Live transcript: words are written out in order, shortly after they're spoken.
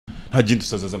nta gindi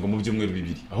usazaza ngo mu byumweru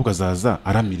 2 ahubwo azaza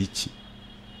aramira iki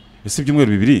ese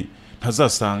ibyumweru 2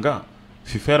 ntazasanga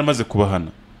FIFA yaramaze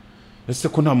kubahana ese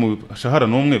ko nta mushahara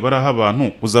n'umwe baraha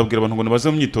abantu uzabwira abantu ngo nabaze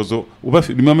mu myitozo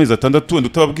ubafirimo amezi 6 wenda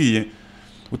utababwiye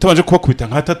utabanje kubakubita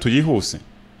nka 3 yihuse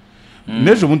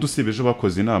nejo bundi usibeje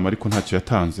bakoze inama ariko ntacyo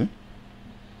yatanze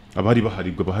abari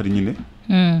baharibwa bahari nyine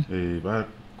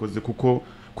bakoze kuko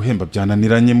guhemba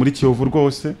byananiranye muri Kiyovu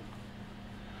rwose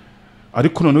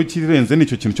ariko noneho ikirenze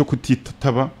nicyo kintu cyo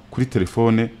kutitaba kuri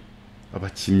telefone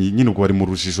abakinyi nyine ubwo bari mu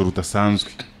rujijo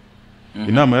rudasanzwe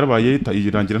inama yarabaye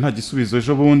irangira nta gisubizo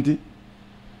ejo bundi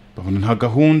babona nta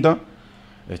gahunda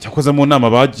cyakoze mu nama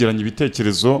bagiranye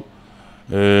ibitekerezo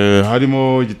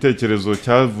harimo igitekerezo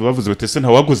bavuze batese nta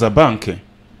waguza banke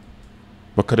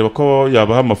bakareba ko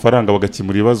yabaha amafaranga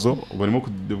bagakemura ibibazo barimo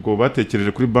ubwo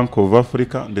batekereje kuri Bank of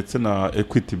Africa ndetse na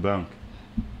Equity Bank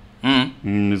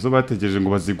nizo bategereje ngo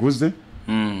baziguze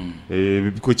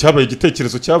biko cyabaye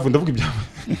igitekerezo cyavu ndavuga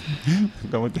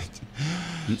ibyawe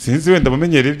sinzi wenda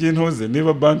bamenyereye by'intoze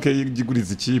niba banke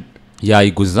yiguriza ikipe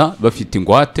yayiguza bafite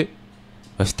ingwate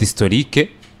bafite historique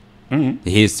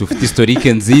Yes, ufite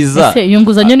historique nziza. Ese iyo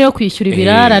nguzanyo niyo kwishyura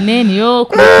ibirarane niyo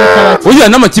kubita Oya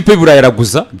n'amakipe y'Iburayi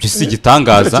yaraguza, byo si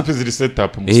gitangaza. Ikipe ziri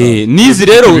setup nizi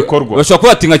rero bashobora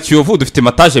kuba ati nka Kiyovu dufite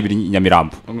mataje abiri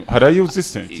Nyamirambo. Harayo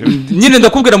uzise. Nyine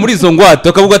ndakubwira muri izo ngwate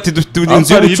bakavuga ati dufite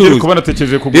inzu y'ubucuruzi. Kuba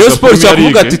natekereje kuguza. Iyo sport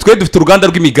cyavuga ati twe dufite uruganda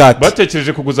rw'imigati.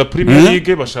 Batekereje kuguza Premier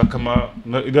League bashaka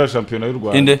iriya champion y'u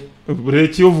Rwanda. Inde? Bure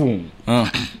Kiyovu.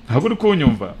 Ntabwo uri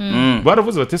kunyumva.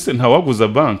 Baravuze batese nta waguza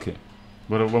banke.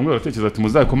 Bamwe baratekereza ati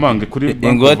muzakomange kuri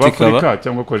Bank of Africa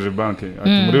cyangwa koje banke ati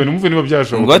muri nimuve niba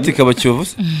byashoboka ingwate ikaba Kiyovu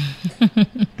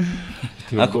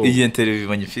iyi interview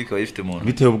magnifique bayifite mu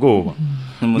biteye ubwoba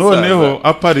noneho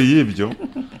apari y'ibyo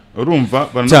urumva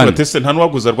baratese nta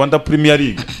n'uwaguza Rwanda Premier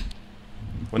League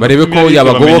barebe ko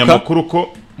yabagoboka kuko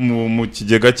mu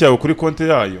kigega cyabo kuri konte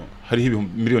yayo hari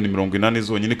miliyoni 80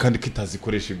 zonyine kandi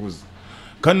kitazikoresha iguza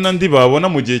kandi nandi babona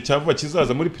mu gihe cyavuba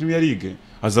kizaza muri Premier League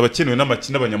azaba kenewe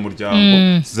n'amakina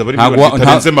abanyamuryango sizaba ari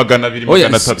bitarenze 200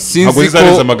 300 ntabwo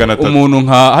izareza 300 umuntu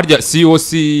nka harya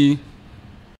COC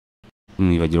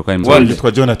mwibagiro kandi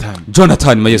wanditwa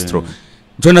Jonathan Maestro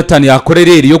Jonathan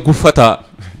yakorerera yo gufata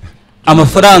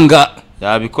amafaranga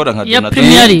yabikora nka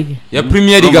ya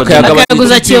Premier League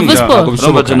akayagaguza Kiyovu Sport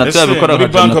Jonathan yabikora nka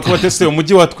banka ko batese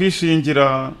umujyi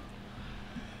watwishingira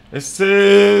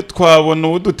ese twabona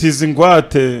udutiza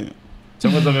ingwate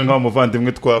cyangwa zamwe nka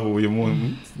umuvandimwe twahuye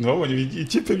nabonye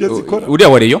ikipe byo zikora uriya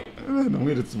wa Rayon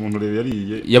namweretse umuntu rero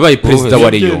yariye yabaye president wa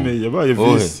Rayon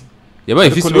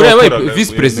yabaye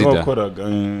vice president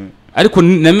ariko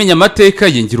namenye amateka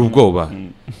ye ngira ubwoba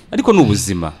ariko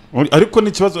n'ubuzima ariko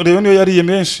n'ikibazo Rayon niyo yariye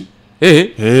menshi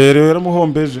rero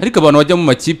yaramuhombeje ariko abantu bajya mu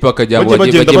makipe bakajya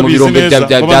mu birombe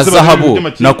bya zahabu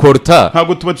na Korta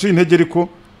ntabwo tubaciye intege ariko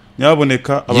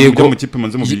nyaboneka abantu mu kipe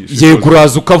manze mu bisho yego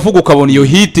uraza ukavuga ukabona iyo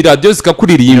hit radio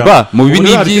zikakuririmba mu bibi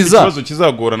ni byiza ikibazo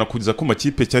kizagorana kugiza ku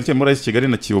makipe cyane muri Kigali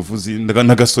na Kiyovu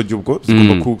na Gasogi ubwo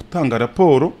zigomba gutanga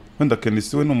raporo wenda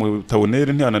Kenisi we no mu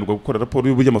tabonere ntiyananirwa gukora raporo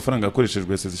y'uburyo amafaranga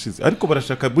yakoreshejwe sezishize ariko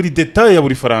barashaka buri detail ya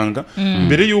buri faranga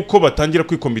mbere yuko batangira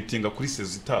kwikomitinga kuri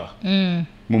sezitaha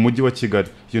mu mujyi wa Kigali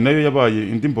iyo nayo yabaye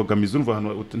indi mbogamizi urumva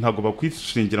hano ntago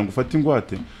bakwishingira ngo ufate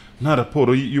ingwate nta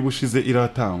raporo y'ubushize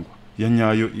iratangwa ya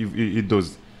nyayo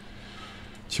idoze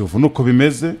Kiyovu nuko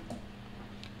bimeze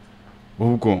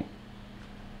ubwo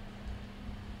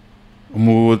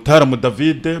umutaramu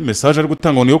David message ari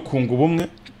gutanga niyo kunga ubumwe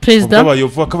president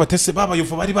abayovu akabatese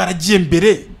babayovu bari baragiye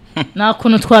mbere na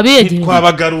kuntu twabiyegeye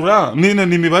twabagarura nine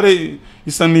nimibare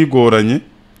isa nigoranye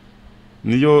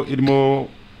niyo irimo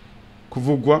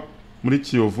kuvugwa muri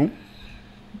Kiyovu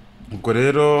ubwo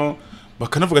rero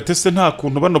bakanavuga tese nta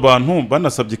kuntu bano bantu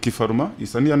banasabye Kifaruma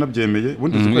isa ni yanabyemeye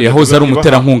ubundi yahoze ari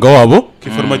umuterankunga wabo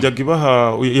Kifaruma ajyaga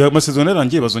ibaha amasezerano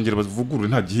yarangiye bazongera bavugurura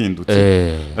nta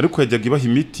gihindutse ariko yajyaga ibaha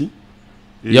imiti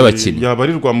y'abakinnyi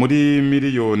yabarirwa muri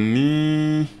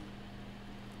miliyoni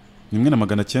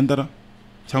 1,900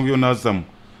 cyangwa iyo nazamo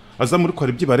azamu ariko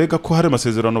hari byibarega ko hari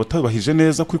amasezerano batabahije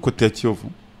neza kuri kote ya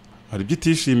Kiyovu hari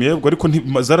byitishimiye ubwo ariko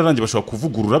zararangiye bashobora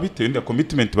kuvugurura bitewe na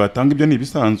commitment batanga ibyo ni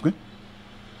bisanzwe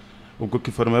ubwo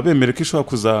Kifaruma yabemere ko ishobora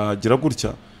kuzagira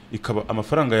gutya ikaba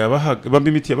amafaranga yabahaga bambe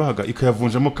imiti yabahaga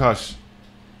ikayavunjamo cash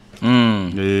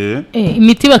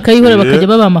imiti bakayihora bakajya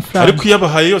baba amafaranga ariko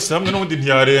yabahaye yose hamwe n'ubundi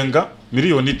ntiyarenga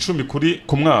miliyoni 10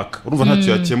 ku mwaka urumva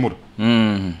ntacyo yakemura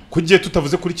kugiye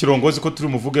tutavuze kuri kirongozi ko turi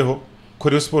muvugeho ko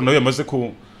Rayon Sport nayo yamaze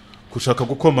kushaka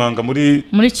gukomanga muri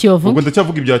Kiyovu ubwo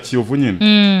ndacyavuga ibya Kiyovu nyine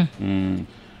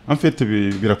en fait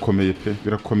birakomeye pe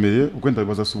birakomeye ubwo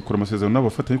ndabazasubukura amasezerano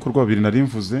n'abafatanya bikorwa babiri nari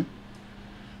mvuze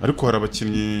ariko hari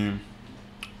abakinnyi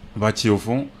ba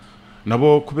Kiyovu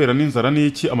nabo kubera n'inzara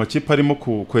n'iki amakipe arimo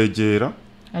kwegera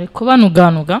ariko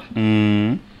banuganuga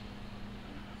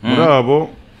muri abo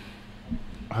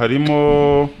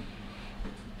harimo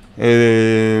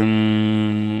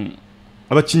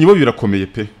abakinnyi bo birakomeye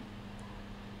pe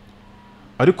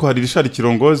ariko hari Richard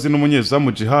Kirongozi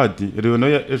n'umunyezamu Jihadi Rayon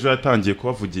ejo yatangiye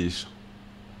kubavugisha.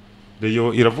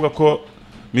 Rayon iravuga ko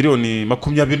miliyoni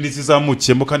 20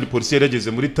 zizamukiyemo kandi polisi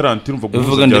yarageze muri 30 urumva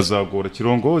guhuza byazagora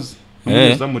Kirongozi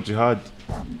n'umunyezamu Jihadi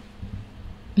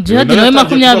nawe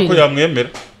 20 ko yamwemera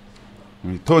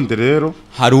mwitonde rero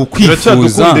hari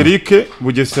ukwifuza Eric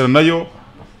Bugesera nayo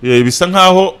bisa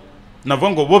nkaho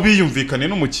navuga ngo bo biyumvikane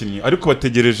n'umukinnyi ariko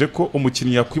bategereje ko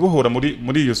umukinnyi yakwibohora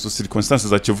muri iyo circumstances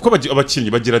za Kiyovu ko abakinnyi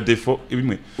bagira defo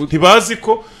bimwe ntibazi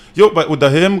ko yo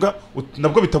udahembwa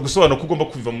nabwo bitagusobanura ko ugomba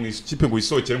kuva mu ikipe ngo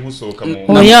wisohokere nk'usohoka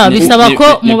mu oya bisaba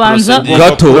ko mubanza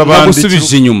gato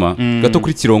bagusubije inyuma gato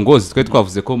kuri Kirongozi twe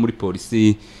twavuze ko muri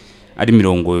polisi ari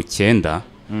 90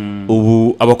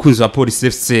 ubu abakunzi ba polisi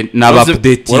FC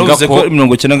n'abupdatinga ko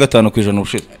 95%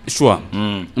 ubushira shwa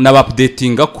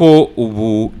n'abupdatinga ko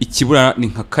ubu ikibura ni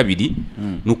nka kabiri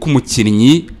nuko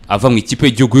umukinnyi ava mu ikipe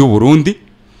y'igihugu y'u Burundi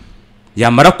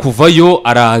yamara kuvayo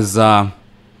araza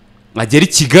agera I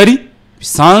Kigali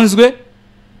bisanzwe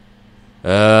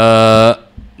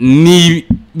ni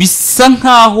bisa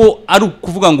nkaho ari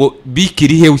ukuvuga ngo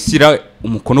bikirihe ushyira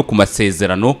umukono ku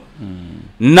masezerano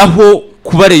naho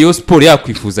kuba Rayon Sport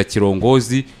yakwifuza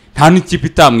Kirongozi nta n'ikipe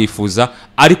itamwifuza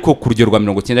ariko ku rugero rwa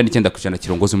 99%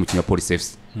 Kirongozi umukinnyi wa Police FC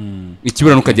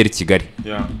ikibura nukagera I Kigali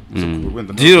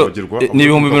ni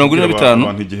 45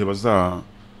 abantu igihe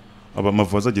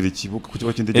abamavu bazagira ikibuga ku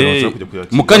kigo cy'indege baza kujya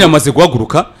kuyakira mukanya amaze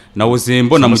guhaguruka nawo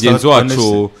zembo na mugenzi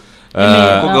wacu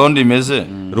ko gahunda imeze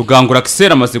Rugangura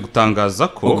Axel amaze gutangaza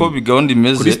ko uko bigahunda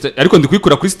imeze ariko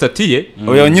ndikwikura kuri statiye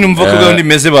oya nyine umva ko gahunda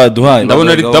imeze baduhaye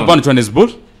ndabona ari Durban Johannesburg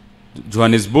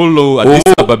Addis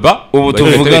Ababa ubu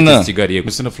tuvugana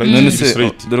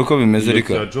dore ko bimeze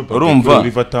reka urumva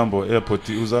River Tambo airport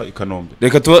uza I Kanombe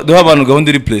reka duha abantu gahunda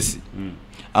iri place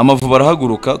Amavu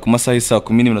barahaguruka ku masaha y'isa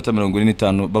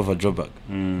 10:45 bava Joburg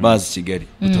bazi Kigali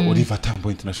River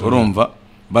Tambo International urumva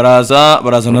baraza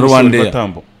na Rwanda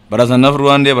baraza na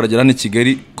Rwanda baragera ni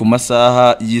Kigali ku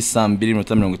masaha y'isa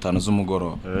 2:50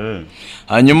 z'umugoroba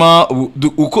hanyuma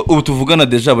uko tuvugana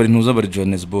deja bari ntuza bari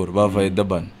Johannesburg bavaye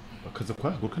Durban bakaza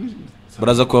kwaguruka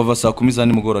baraza kuva saa 10 za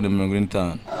nimugoroba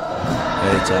 45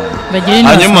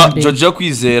 hanyuma Georgia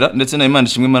Kwizera ndetse na Imana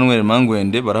Ishimwe Emmanuel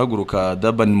Mangwende barahaguruka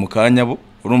Durban mu Kanyabo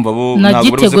urumva bo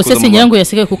ntabwo bari kuza se nyango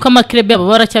yasigaye kuko amakrebe abo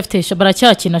baracyafitesha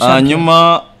baracyakina shaka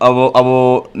hanyuma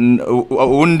abo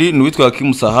undi nuwitwa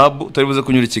Kim Sahabu utaribuze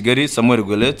kunyura I Kigali Samuel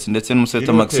Golet ndetse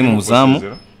n'umuseta Maxime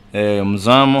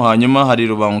Muzamu hanyuma hari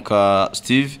Rubanka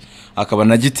Steve akaba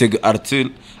na Gitega Arthur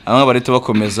amwe barita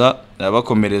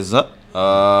bakomereza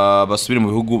basubire mu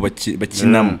bihugu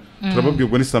bakinamo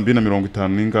turababwirwa ni 2:50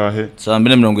 ningahe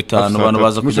 2:50 abantu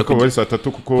baza kuja ku bari 3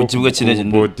 kuko ku kibuga kirege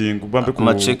boarding bambe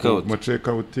ku check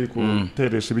out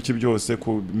kuteresha ibiki byose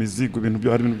ku mizigo ibintu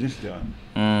byo hari ibintu byinshi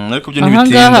cyane ariko byo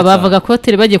nibitinde aha bavuga ko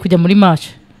hotel bagiye kujya muri match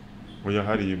oya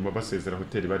hari basezera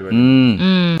hotel bari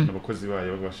abakozi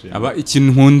bayo babashimye aba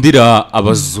ikintu nkundira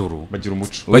abazuru bagira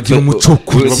umuco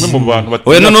bamwe mu bantu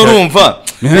oya none urumva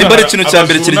nimba ari ikintu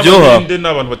cyambere kiryoha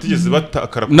n'abantu batigeze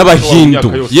batakara n'abahindu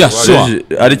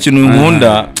ari ikintu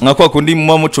nkunda nkako akundi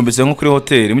mu mucumbitse nko kuri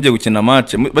hotel mujye gukina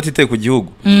match batiteye ku gihugu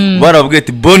barabwiye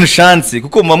ati bonne chance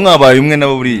kuko mu mwabaye umwe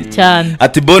nabo buri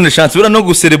ati bonne chance bura no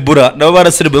guserebura nabo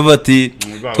baraserebura bati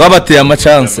twabateye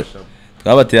amachance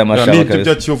twabateye amashaka kabisa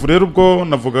bya Kiyovu rero ubwo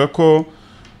navuga ko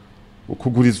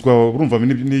ukugurizwa urumva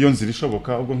niyo nzira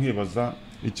ishoboka ubwo nkibaza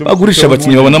icyo bagurisha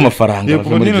abakinnyi babona amafaranga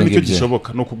bava muri ibyo ngibyo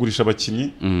gishoboka no kugurisha abakinnyi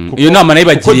iyo nama nayo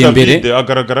bagiye imbere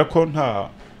agaragara ko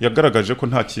yagaragaje ko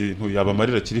nta kintu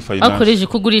yabamarira kiri finance akoreje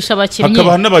kugurisha abakinnyi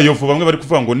hakaba n'abayovu bamwe bari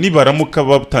kuvuga ngo nibaramuka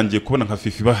batangiye kubona nka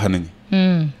fifi bahananye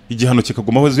igihano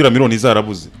kikagumaho zira miliyoni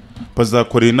zarabuze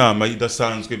bazakora inama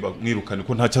idasanzwe bamwirukane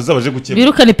ko ntacyo azabaje gukemura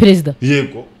birukane president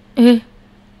yego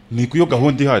ni kuyo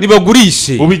gahunda ihari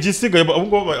nibagurishe ubu igisigaye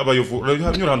ubwo abayovu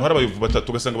hanyura ahantu hari abayovu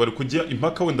batatu ugasanga bari kujya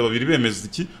impaka wenda babiri bemeza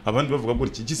iki abandi bavuga ngo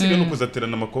iki gisigaye no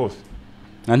kuzaterana amakofe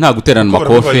nta guterana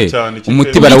amakofe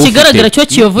umuti barawufite ikigaragara cyo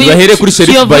Kiyovu bahere kuri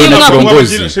Sheriff Bayo na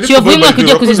Kirongozi Kiyovu imwe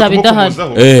kujya kuzizaba idahari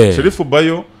Sheriff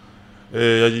Bayo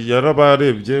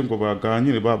yarabarebye ngo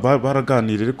baganyire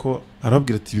baraganire ariko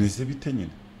arabwira ati bimeze bite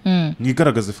nyine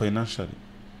mwigaragaze financially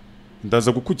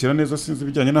ndaza gukukira neza sinzi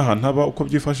bijyanye n'ahantu haba uko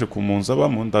byifashe ku munza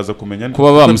bamo ndaza kumenya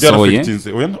kuba bamusohoye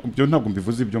oya byo ntabwo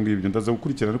mbivuze ibyo ngibyo ndaza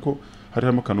gukurikira ariko hari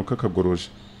harimo kanu kakagoroje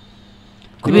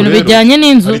ku bintu bijyanye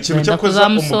n'inzu hari ikintu cyakoze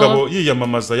umugabo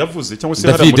yiyamamaza yavuze cyangwa se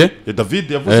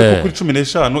David yavuze ko kuri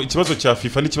 15 ikibazo cya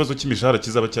FIFA n'ikibazo cy'imishahara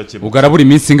kizaba cyakemuka ubwo arabura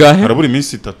iminsi ingahe arabura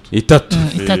iminsi 3 itatu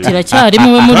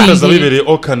iracyarimo we muri kandi abibereye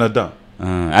au Canada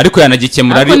ariko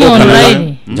yanagikemura ari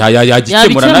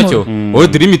yagikemura nacyo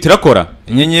old limit irakora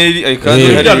inyenyeri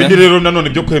ayikaze hari ibindi rero nanone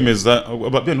byo kwemeza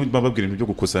bababwira ibintu byo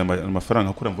gukusanya amafaranga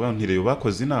akura mvuga ntireyo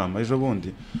bakoze inama ejo bundi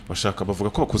bashaka bavuga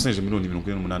ko bakusanyije miliyoni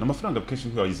 48 amafaranga kenshi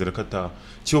ntibazizera kata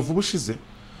Kiyovu bushize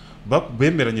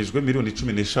bemeranyijwe miliyoni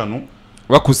 15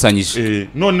 bakusanyije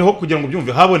noneho kugira ngo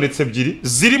byumve habonetse ebyiri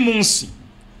ziri munsi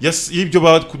y'ibyo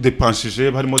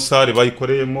badepanshije harimo sale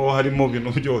bayikoreyemo harimo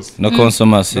ibintu byose na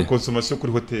consommation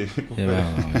kuri hotel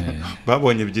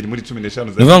babonye ebyiri muri 15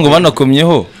 nivuga ngo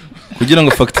banakomyeho kugira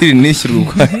ngo facture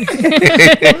nishyurwa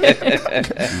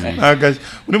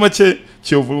muri make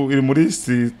Kiyovu iri muri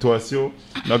situation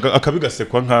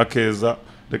akabigasekwa nk'akeza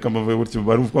reka mbavuye gutyo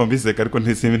baruvuga mbiseka ariko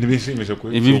ntibishimisha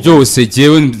kuri ibi byose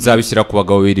jewe nzabishyira ku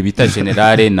bagabo babiri bita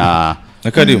generale na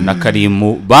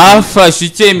Karimu bafashe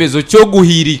icyemezo cyo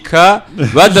guhirika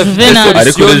badafite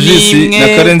solution n'imwe na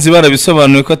Karenzi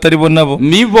barabisobanuye ko atari bo nabo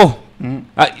nibo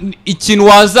ikintu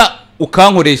waza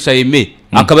ukankoresha yeme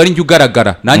akaba ari njye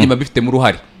ugaragara nanjye mbifite mu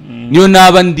ruhare niyo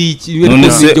naba ndi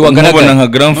ibyo wagaragara nka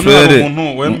grand frère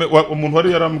umuntu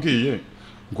wari yarambwiye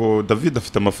ngo David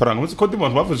afite amafaranga muzi ko ndi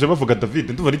abantu bavuga David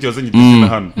ndumva ari igihe wazanye na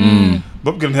hano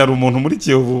babwira ntihari umuntu muri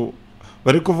Kiyovu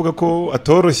bari kuvuga ko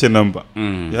atoroshye namba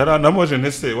yaranamoje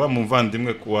ntese wa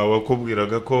muvandimwe wawe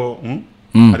kubwiraga ko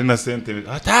ari na sente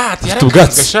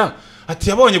ati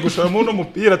yabonye gushora mu no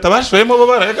mupira tabashoyemo bo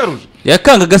barayagaruje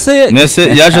yakangaga se nese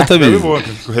yaje atabizi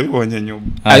yabibonye nyuma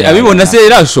abibona se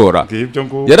yarashora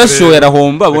yarashoye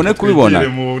arahomba abone kubibona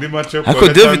ariko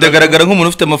David agaragara nk'umuntu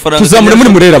ufite amafaranga tuzamure muri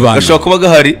murera abantu ashobora kuba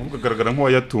gahari agaragara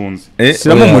nk'uwayatunze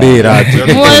siramo murera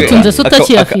nk'uwayatunze se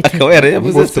utakiyafite akaba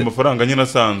yarayabuze ufite amafaranga nyine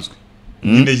asanzwe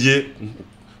nyine ye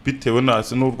bitewe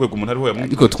n'urwego umuntu ariho yamwita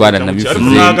ariko twaranabivuze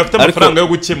ntabwo afite amafaranga yo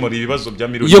gukemura ibibazo bya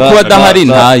miliyoni yo kuba adahari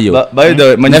ntayo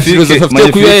na filozofi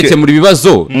afite kuba yakemura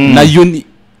ibibazo nayo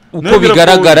uko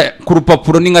bigaragara ku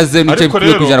rupapuro ni nka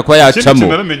 0.5% kuba yacamo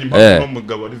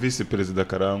umugabo ari vice perezida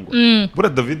Karangwa bura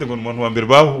David ngo umuntu wa mbere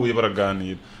bahuye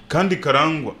baraganira kandi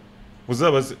Karangwa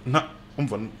uzabaze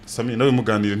umva Sami nawe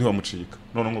muganire ntiwamucika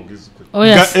none ngubwiza ukuri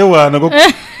ewana go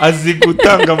azi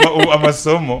gutanga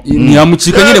amasomo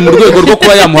ntiyamucika nyine mu rwego rwo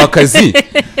kuba yamuha akazi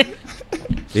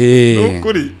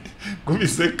ukuri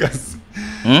gumisekazi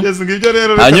yesu ngibyo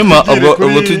rero hanyuma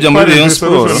ubwo tujya muri Rayon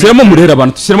Sport shyiramo murera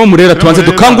abantu tushyiramo murera tubanze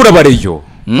dukangura abareyo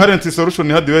Current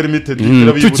solution hadi limited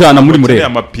tujyana muri murera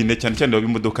amapine cyane cyane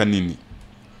w'imodoka nini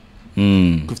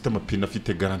gufite amapine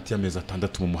afite garanti y'amezi 6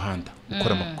 mu muhanda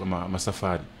ukora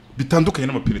amasafari bitandukanye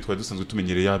n'amapine twari dusanzwe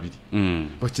tumenyereye yabiri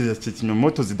bakiriya cyekimya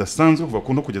moto zidasanzwe kuva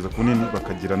ku no kugeza ku nini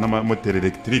bakagira n'amamoteur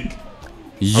electrique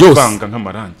banga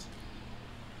nk'amarangi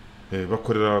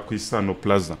bakorera ku Isano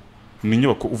Plaza ni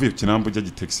inyubako uvuye Kinambo ujya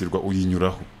Gitexirwa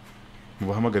uyinyuraho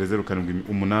mubahamagare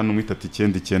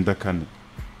 07833994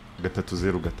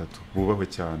 303 bubahwe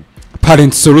cyane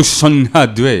Parent Solution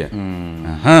Hardware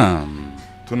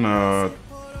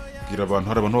tunabwira abantu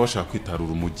hari abantu bashaka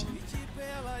kwitarura umujyi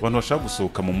abantu bashaka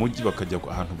gusohoka mu mujyi bakajya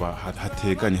ahantu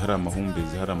hateganye hari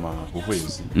amahumbezi hari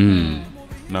amahuhwezi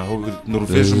naho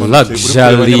Norvège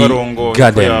Luxury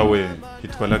Garden yawe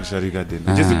hitwa Luxury Garden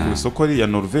ugeze ku isoko ya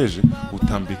Norvège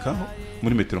utambikaho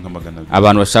muri metero nka 200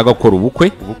 abantu bashaka gukora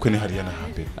ubukwe ni hariya na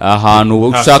hambere ahantu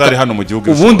ushaka hano mu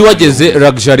gihugu ubundi wageze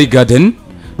Luxury Garden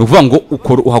ruvuga ngo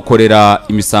uhakorera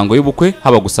imisango y'ubukwe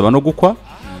haba gusaba no gukwa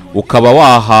ukaba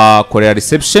wahakorera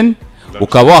reception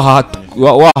ukaba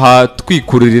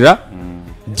wahatwikururira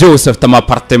byose afite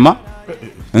amapartema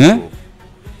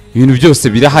ibintu byose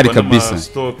birahari kabisa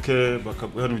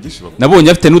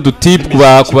nabonye afite n'udutip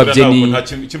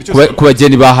ku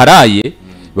bageni baharaye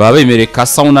baba bemereye ka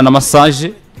sauna na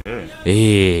massage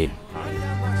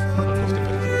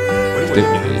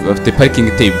bafite parking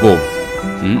iteye ubwoba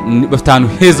bafite ahantu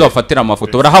heza bafatira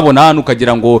amafoto barahabona hano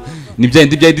ukagira ngo ni bya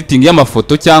editing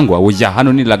y'amafoto cyangwa oya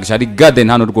hano ni Luxury Garden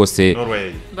hano rwose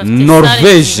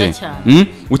Norvège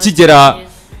ukigera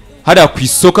hariya ku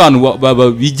isoko hano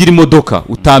bigira imodoka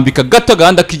utambika gato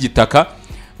gahanda k'igitaka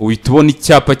uhita ubona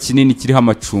icyapa kinini kiriho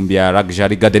amacumbi ya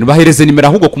Luxury Garden bahereze nimero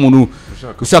ahubwo ku muntu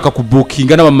ushaka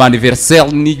kubukinga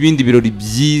n'amanniversaire n'ibindi birori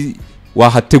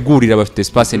wahategurira bafite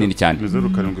espace nini cyane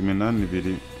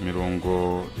 0782 ni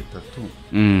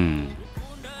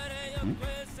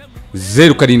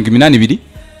 0782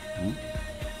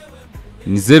 0782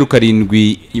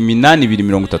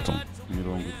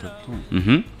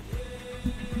 99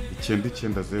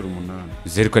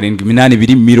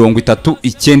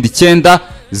 99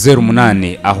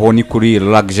 08 aho ni kuri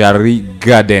Luxury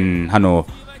Garden hano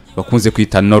bakunze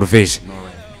kwita Norvege.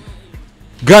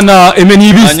 Gana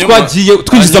Emenibizi twagiye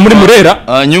twinjiza muri Murera.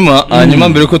 Hanyuma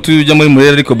mbere ko tujya muri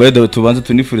Murera ariko bayda tubanze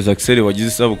tunifuriza Axel wagize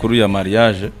isabukuru ya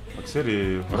mariage.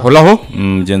 Horaho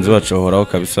mugenzi wacu horaho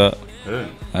kabisa.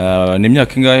 Ni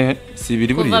imyaka ingahe? Si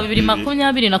ibiri buri. Kuva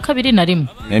 2022 na rimwe.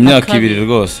 Ni imyaka ibiri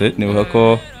rwose nibuka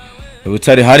ko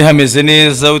ubutari hari hameze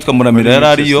neza witwa Muramira yari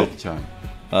ariyo.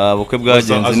 Bukwe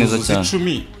bwagenze neza cyane.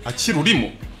 10 akirurimo.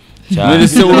 Cyane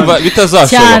se urumva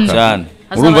bitazashoboka cyane.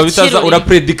 Urumva bitaza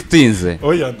urapredictinze.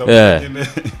 Oya ndabonye.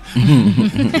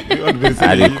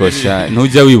 Ariko sha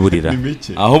ntujya wiburira.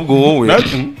 Ahubwo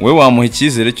wowe wamuha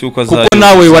icyizere cyuko azari. Kuko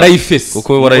nawe warayifese.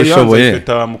 Kuko we warayishoboye.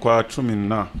 Mu kwa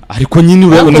 10 Ariko nyine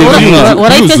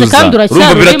warayifese kandi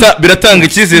uracyari. Biratanga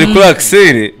icyizere kuri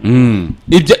Axel.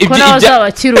 Ibyo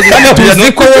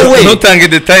tuzi ko wowe ntutange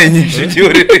detail nyinshi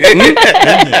cyore.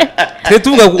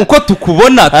 Tuvuga uko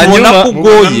tukubona tubona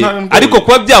kugoye ariko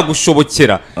kuba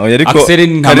byagushobokera. Axel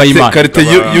ni ntamayimana. Karite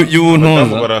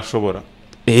y'ubuntu barashobora.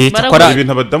 Cyakora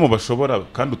ibintu abadamu bashobora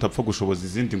kandi utapfa gushoboza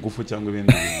izindi ngufu cyangwa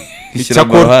ibindi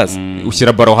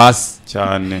ushyira baro hasi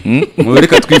cyane.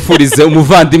 Reka twifurize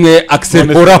umuvandimwe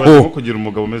Axel Horaho kugira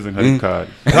umugabo umeze nka Rikari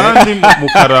kandi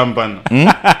mukarambana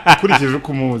kurikije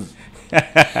uko umuzi.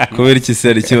 Kubera iki se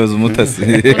ari kibazo umutasi.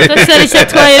 Utasi cyo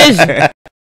twayereje.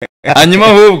 Hanyuma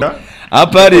ahubwo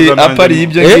apari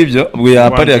ibyo ngibyo ubwo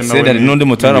yapari Axel ari n'undi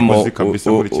mutaramo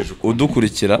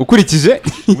udukurikira ukurikije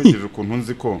ukuntu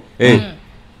nzi ko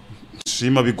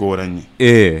shima bigoranye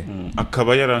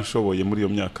akaba yaranshoboye muri iyo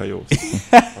myaka yose.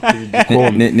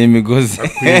 Ni imigozi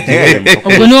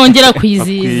ubwo niwongera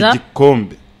kwiziza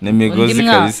igikombe ni imigozi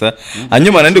kabisa.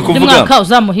 Hanyuma nandi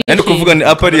kuvuga ni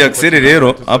apari Axel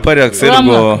rero apari Axel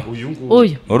ngo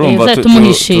uyu urumva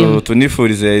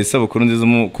tunifurize isabukuru nziza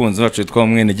umukunzi wacu yitwa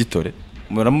Mwene Gitore.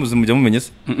 Muramuzi mujya mumenye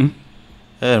se?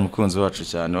 Umukunzi wacu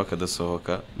cyane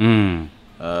wakadasohoka.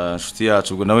 Nshuti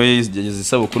yacu ubwo nawe yigeze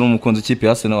isabukuru n'umukunzi w'ikipe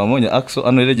ya Arsenal wamonye Axel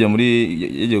ano yagiye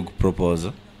yagiye gupropose.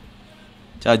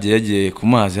 Cyagiye yagiye ku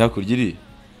mazi hakurya iri.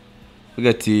 Vuga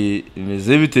ati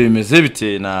bimeze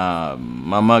bite na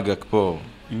Mama Gakpo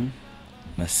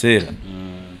na Sera.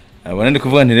 Abona ndi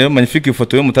kuvuga nti rero magnifique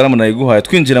ifoto yo Mutarama nayiguhaye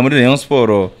twinjira muri Rayon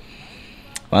Sport.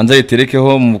 Banza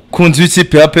yiterekeho mukunzi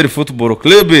w'ikipe ya APR Football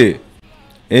Club.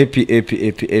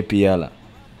 APR.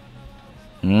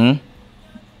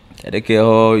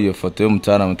 Yarekeho iyo foto yo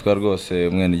Mutarama twa rwose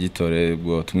Mwene Gitore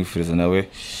bwo tumwifuriza nawe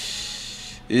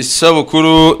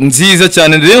isabukuru nziza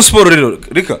cyane. Rayon Sport rero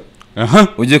rika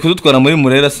ugiye kudutwara muri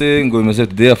Murera se ngo bimeze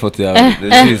today ya foto yawe.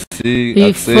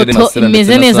 Foto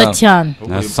imeze neza cyane.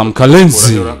 Na Sam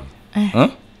Kalenzi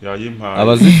yayimpaye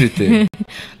abazifite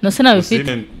nose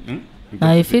nabifite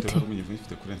nabifite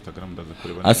kuri Instagram ndaza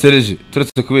kureba. Asereje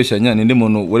turetse kubeshyanya ninde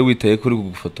muntu wari witaye kuri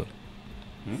gufotora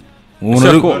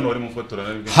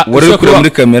wari kuri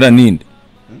muri kamera ninde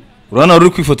urana uri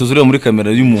kwifotoza uri muri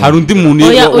kamera y'umuntu. Hari undi muntu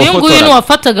uyu nguyu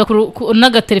wafataga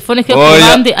naga telefone ke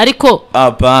kandi ariko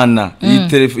apana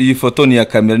iyi foto ni ya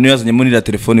kamera niyo yazanye muri la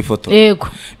telefone foto. Yego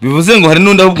bivuze ngo hari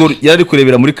nundi ahubwo yari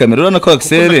kurebera muri kamera urana ko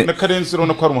Axel na Karenzi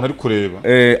urana ko hari umuntu ari kureba.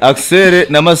 Axel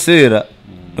na Masera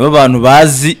nibo bantu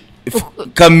bazi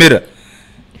kamera.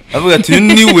 Avuga ati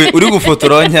niwe uri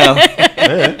gufotora wanyaho.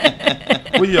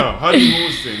 Oya hari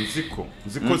muze nziko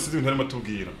sizi ibintu arimo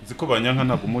tubwira nziko banyanka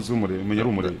ntabwo umuzi w'umurebe menya ari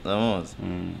umurebe. Ndamuzi.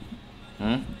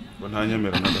 Ngo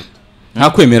ntanyemera na gato. Nta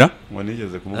kwemera ngo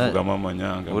nigeze kumuvuga mama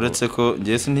nyanga. Uretse ko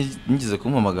ngiye sinigeze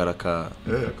kumpamagara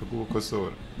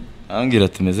akagukosora. Angira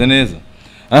tumeze neza.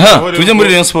 Aha tujye muri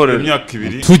Rayon Sport imyaka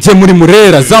 2 tujye muri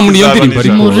Murera zamuri iyo ndirimbo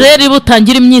ariko Murera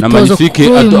butangira imyitozo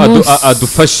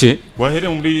adufashe wahere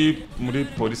muri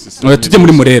police. Tujye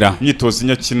muri Murera imyitozo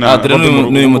nyakina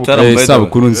n'uyu Mutarama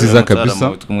isabukuru nziza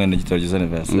kabisa. Mwene Gitore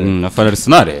anniversaire na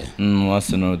Arsenal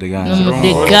Arsenal de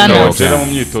Gana wagera mu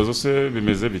myitozo se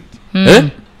bimeze bite?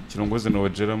 Kirongoze no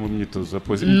wagera mu myitozo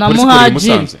polisi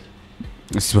Musanze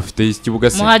si bafite ikibuga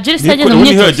se Muhajiri sageze mu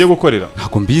myitozo yagiye gukorera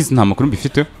ntabwo mbizi nta makuru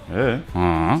mbifite.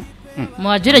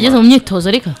 Muhajiri ageze mu myitozo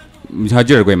ariko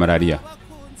Muhajiri arwaye malaria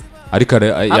ariko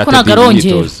yateguye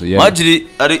imyitozo. Muhajiri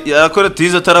yarakora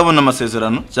tiza atarabona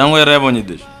amasezerano cyangwa yarayabonye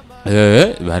deje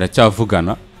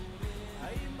baracyavugana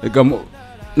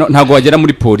ntabwo wagera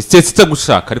muri polisi cyo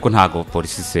gushaka ariko ntabwo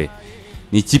polisi se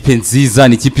ni ikipe nziza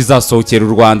ni ikipe izasohokera u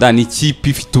Rwanda ni ikipe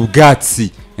ifite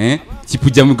ubwatsi ikipe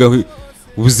ujyamo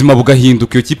ubuzima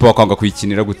bugahinduka iyo kipe wakwanga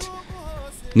kuyikinira gute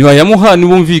niwayamuha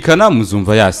nibumvikana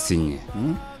muzumva yasinye.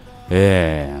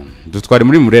 Dutware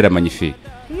muri Murera magnifique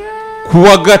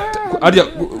kuwa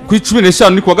ku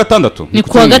 15 ni kuwa gatandatu ni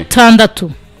kuwa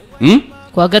gatandatu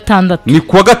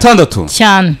kuwa gatandatu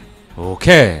cyane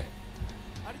okay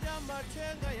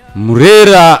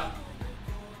Murera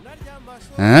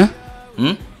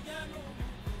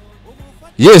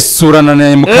Yes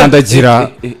urananiye mukandagira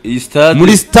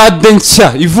muri stade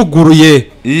nshya ivuguruye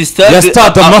ya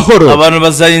Stade Amahoro abantu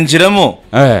bazayinjiramo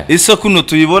isa kuno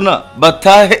tuyibona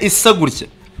batahe isa gutya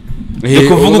yo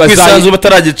kuvuga ko isanzwe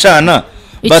bataragicana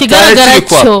ikigaragara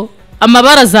cyo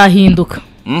amabara azahinduka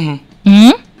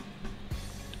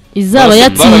izaba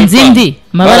yatsinze indi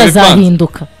amabara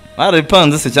azahinduka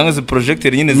barabipanze se cyangwa se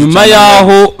projecteur nyine nyuma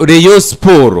yaho Rayon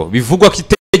Sport bivugwa ko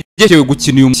itegekewe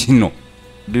gukina uyu mukino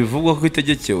bivugwa ko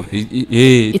itegekewe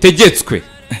itegetswe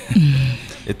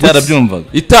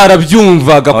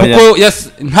itarabyumvaga kuko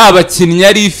nta bakinnyi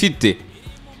yari ifite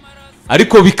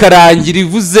ariko bikarangira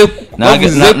ivuze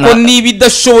ko niba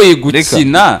idashoboye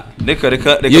gukina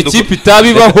reka iyo kipe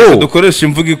itabibaho dukoresha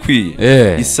imvugo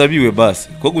ikwiye isabiwe basi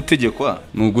ko gutegekwa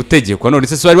ni ugutegekwa none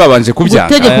se bari babanje kubyanga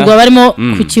gutegekwa barimo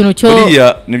ku kintu cyo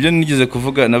buriya nibyo nigeze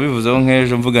kuvuga nabivuzeho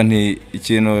nk'ejo mvuga nti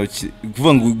ikintu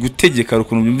kuvuga ngo gutegeka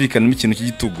ukuntu byumvikanamo ikintu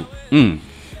cy'igitugu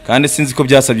kandi sinzi ko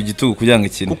byasabye igitugu kugira ngo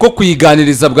ikintu kuko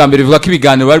kuyiganiriza bwa mbere bivuga ko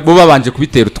ibiganiro bo babanje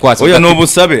kubitera utwatsi oya no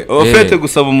busabe ofete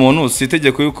gusaba umuntu si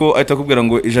itegeko yuko ahita akubwira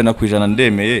ngo 100%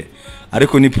 ndemeye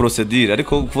ariko ni procedure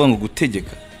ariko kuvuga ngo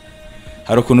gutegeka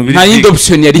hari ukuntu biri nta yindi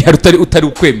option yari utari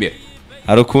ukwemera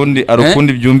hari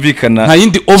ukundi byumvikana nta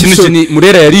yindi option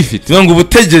Murera yari ifite ngo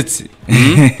ubutegetsi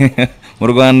mu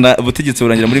Rwanda ubutegetsi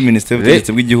burangira muri Minisiteri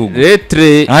y'Ubutegetsi bw'Igihugu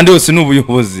ahandi hose ni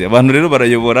ubuyobozi abantu rero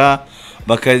barayobora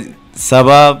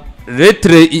bakasaba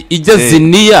letre ijya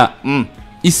ziniya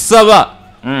isaba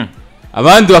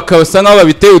abandi bakabasa nk'aho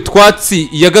babiteye utwatsi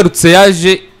yagarutse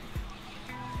yaje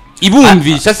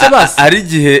ibumvisha se basi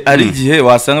ari igihe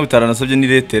wasanga bitaranasabye ni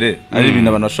letere ari ibintu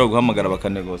abantu bashobora guhamagara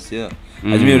bakanegosiya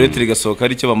hanyuma iyo letere igasohoka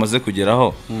ari cyo bamaze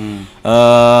kugeraho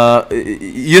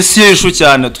iyo si yeshu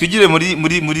cyane twigire muri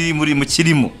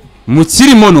mu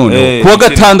kirimo none kuwa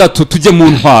gatandatu tujye mu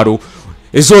ntwaro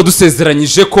ejo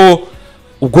dusezeranyije ko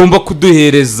ugomba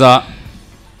kuduhereza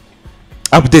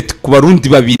update ku barundi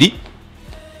babiri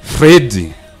Fred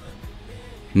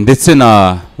ndetse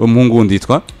na umuhungu wundi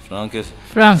yitwa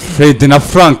Fred na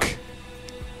Frank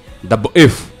double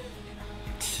F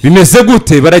bimeze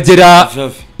gute baragera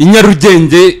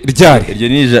inyarugenge ryari iryo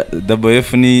ni double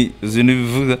F ni zino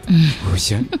bivuga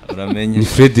uramenye ni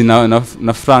Fred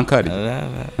na Frank ari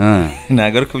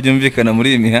nagaruka byumvikana muri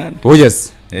iyi mihanda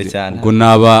yes ubwo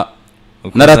naba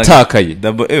naratakaye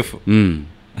double F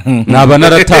naba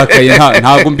naratakaye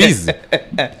ntago mbizi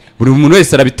buri muntu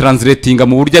wese arabitranslatinga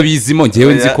mu buryo abizimo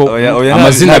ngewe nzi ko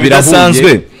amazina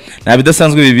birasanzwe nta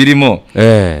bidasanzwe bibirimo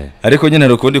ariko nyine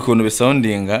hari ukundi kuntu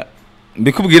bisoundinga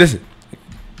mbikubwire se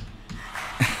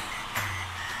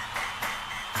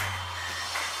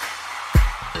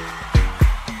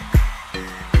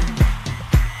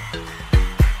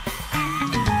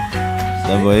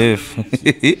double F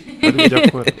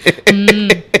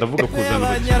ndavuga kuzana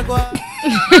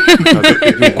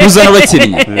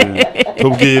abakinnyi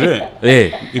tubwire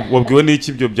wabwiwe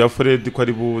n'iki ibyo bya Fred ko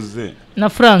ari buze na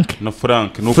Frank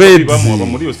nuko bibamo aba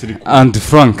muri yo siri and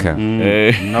Frank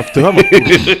nafite amakuru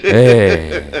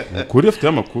kuri afite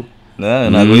amakuru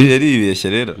ntabwo yari ibeshye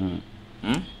rero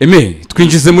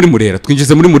twinjize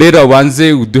muri Murera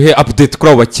ubanze uduhe update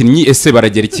kuri abo bakinnyi ese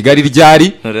baragera i Kigali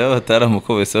ryari rero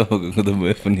bataramukobese bavuga ngo double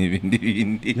F ni ibindi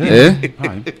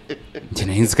njye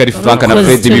nahinze ko ari Frank na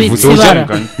Fred bivuze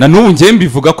na n'ubu njye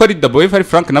mbivuga ko ari double F ari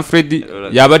Frank na Fred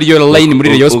yaba ari yo line muri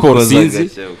Rayon Sport sinzi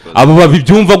abo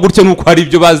babibyumva gutyo nuko hari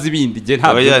ibyo bazi bindi njye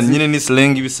ntabwo nyine ni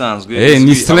slang bisanzwe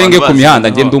ni slang ku mihanda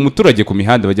njye ndi umuturage ku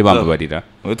mihanda bajye bambabarira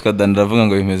wowe twadandira avuga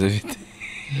ngo bimeze bite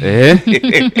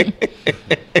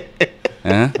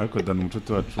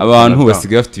abantu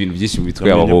basigaye bafite ibintu byinshi mu bitwe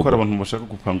yabo ahubwo abantu bashaka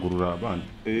gupangurura abandi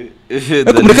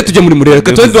ariko mureke tujye muri Murera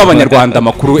reka tuze abanyarwanda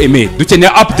amakuru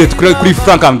dukeneye update kuri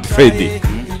Frank and Fred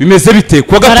bimeze bite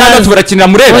kuwa gatandatu barakinira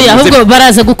Murera ahubwo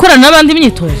baraza gukorana n'abandi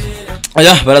imyitozo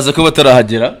baraza ko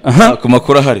batarahagera ku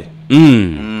makuru ahari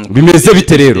bimeze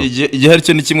bite rero igihe hari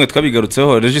cyo ni kimwe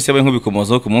twabigarutseho Regis yabaye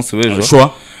nk'ubikomozaho ku munsi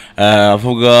w'ejo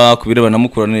avuga ku birebana na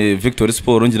mukorane Victory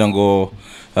Sport ngira ngo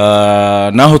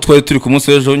naho twari turi ku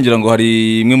munsi w'ejo ngira ngo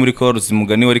hari imwe muri calls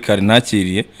mugani wari kari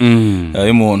ntakiriye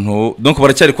y'umuntu donc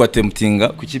baracyari kwa temptinga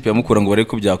ku kipe ya mukura ngo bare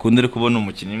ko byakunda ariko kubona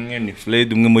umukinnyi umwe ni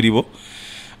Fred umwe muri bo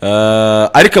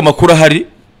ariko amakuru ahari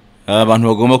abantu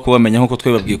bagomba kubamenya nkuko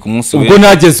twebabwiye ku munsi ubwo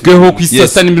nagezweho ku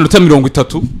isasa n'iminota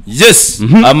 30 yes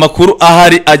amakuru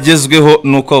ahari agezweho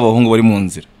nuko abahungu bari mu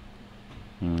nzira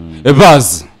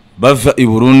bava i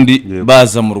Burundi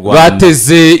baza mu Rwanda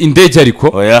bateze indege ariko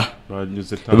oya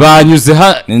banyuze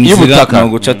y'ubutaka no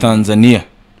guca Tanzania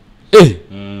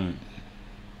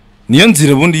niyo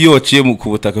nzira bundi iyo waciye ku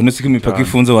butaka ntusiko imipaka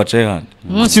ifunze wacaye handi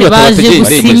bose baje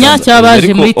gusinya cyangwa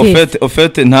baje muri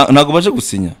ofete ntago baje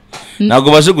gusinya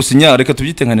ntago baje gusinya reka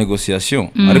tubyite nka negotiation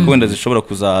ariko wenda zishobora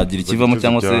kuzagira ikivamo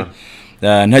cyangwa se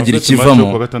ntagire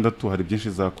ikivamo ku gatandatu hari byinshi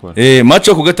zakora match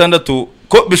yo ku gatandatu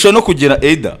ko bishobora no kugera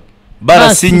either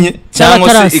barasinye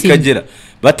cyangwa se ikagera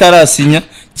batarasinya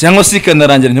cyangwa se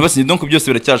ikanarangira ntibasinye donc byose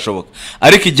biracyashoboka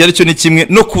ariko igihe aricyo ni kimwe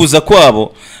no kuza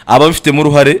kwabo ababifitemo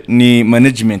uruhare ni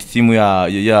management team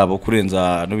yabo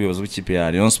kurenza n'ubuyobozi bw'ikipe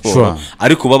ya Rayon Sport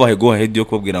ariko babahe go ahead yo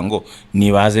kubabwira ngo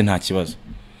nibaze nta kibazo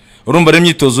urumva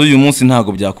imyitozo uyu munsi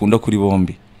ntago byakunda kuri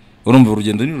bombi urumva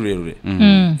urugendo ni rurerure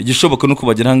igishoboka nuko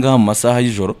bagera ngaha mu masaha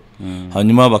y'ijoro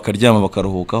hanyuma bakaryama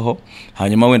bakaruhukaho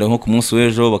hanyuma wenda nko ku munsi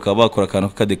w'ejo bakaba bakora akantu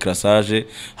k'adecrassage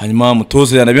hanyuma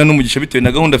mutoze yanabyo n'umugisha bitewe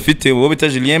na gahunda afite bo bita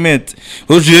Julien Mete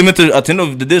at the end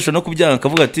of the day no kubyanga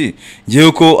akavuga ati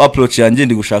ngiye ko approach yanjye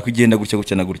ndi gushaka igenda gutya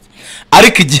gutya na gutya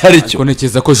ariko igihe aricyo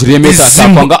konekeza ko Julien Mete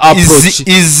atapanga approach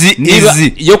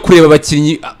easy yo kureba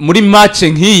abakinnyi muri match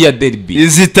nk'iyi ya derby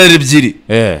izitari ebyiri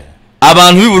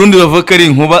abantu b'i Burundi bavuga ko ari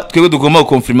inkuba twebwe tugomba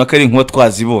gukonfirma ko ari inkuba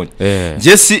twazibonye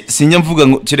Jesse sinjya mvuga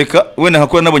ngo kereka wenda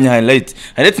nkakora nabonye highlight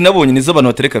nabonye nizo abantu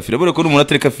batereka fire bure ko umuntu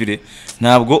atereka fire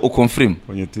ntabwo ukonfirma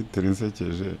bonye titre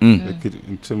nsekeje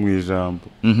ince mu ijambo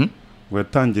ngo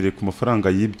yatangiriye ku mafaranga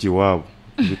yibye wabo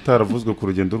bitaravuzwe ku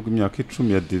rugendo rw'imyaka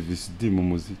 10 ya Davis D mu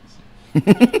muziki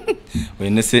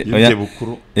wene se oya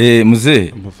bukuru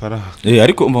muze amafaranga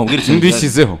ariko mbabwira ikintu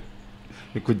mbishyizeho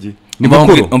ikugi ni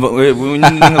makuru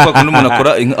nk'ako n'umuntu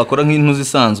akora nk'intu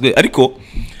zisanzwe ariko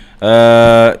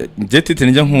je tite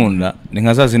njya nkunda ni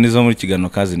nkazazi nizo muri kigano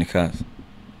kazi ni kazi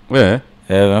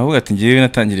bavuga ati ngiye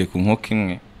natangiriye ku nkoko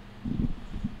imwe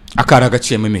akara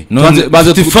gaciye meme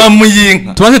baze tufamu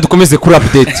y'inka tubanze dukomeze kuri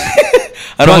update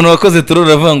hari umuntu wakoze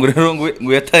turora avuga rero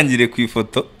ngo yatangiriye ku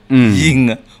ifoto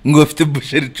y'inka ngo afite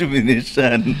busheri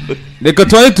 15 reka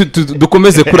tubanze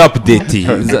dukomeze kuri update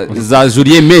za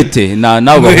Julien Mete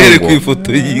nabo bahere ku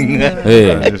ifoto y'inka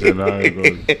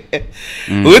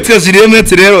uwitwa Julien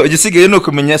Mete rero igisigaye no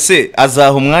kumenya se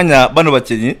azaha umwanya bano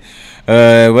bakenyi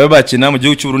baba bakina mu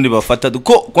gihugu cy'u Burundi bafata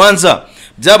ko kwanza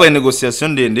byabaye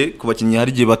negotiation ndende ku bakinyi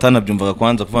hari gihe batanabyumvaga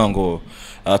kwanza kuvuga ngo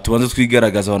tubanze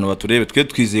twigaragaza abantu baturebe twe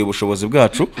twizeye ubushobozi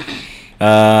bwacu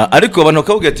ariko abantu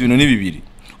bakavuga ati ibintu ni bibiri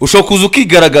ushobora kuza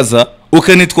ukigaragaza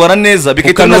ukanitwara neza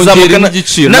bikanazamuka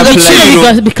n'igiciro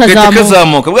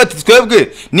bikazamuka bwati twebwe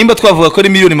nimba twavuga ko ari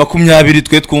miliyoni 20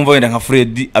 twe twumva wenda nka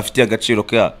Freddy afite agaciro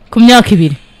ka ku myaka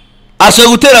 2 ashaka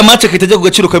gutera match akitajya ku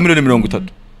gaciro ka miliyoni 30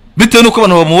 bitewe nuko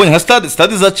abantu bamubonye nka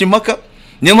Stade zacimpaka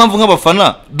niyo mpamvu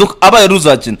nk'abafana abaye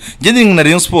ruzakina ngende na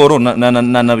Rayon Sport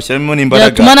nabishyiramo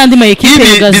n'imbaraga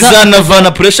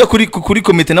bizanavana pressure kuri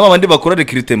komite n'abandi bakora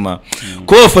recruitment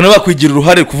ko abafana bakwigira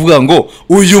uruhare kuvuga ngo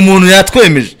uyu muntu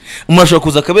yatwemeje umuntu ashobora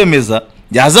kuza akabemeza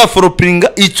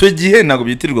yazaforopinga icyo gihe ntago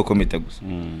byitirirwa komite gusa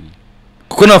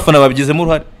kuko n'abafana babigizemo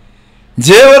uruhare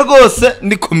njyewe rwose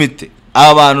ndi komite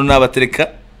abantu nabatereka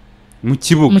mu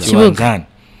kibuga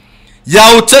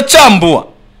yawucacambuwa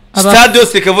Stade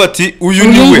yose ikavuga ati uyu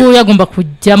niwe yagomba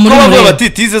kujya muri Muri ko bati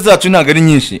tize zacu ntago ari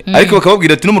nyinshi ariko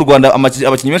bakababwira ati no mu Rwanda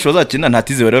abakinnyi benshi bazakina nta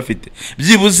tize bari bafite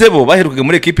byibuze bo baherukaga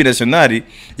muri equipe nationale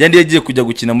yandi yagiye kujya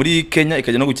gukina muri Kenya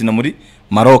ikajya no gukina muri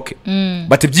Maroc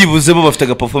bati byibuze bo bafite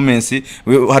aga performance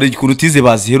hari ikintu tize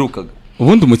baziherukaga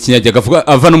ubundi umukinnyi yajyaga avuga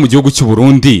ava no mu gihugu cy'u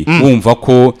Burundi wumva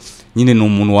ko nyine ni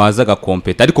umuntu wazaga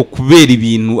kompeta ariko kubera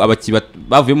ibintu abaki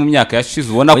bavuye mu myaka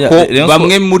yashize ubona ko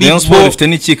bamwe muri bo bafite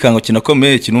n'ikikango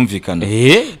kinakomeye kinumvikana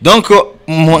donc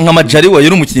nka Majari wa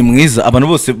yari umukinnyi mwiza abantu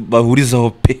bose bahurizaho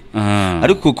pe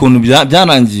ariko ukuntu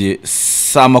byanangiye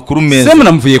sa makuru meza sema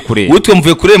namvuye kure utwe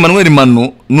mvuye kure Emmanuel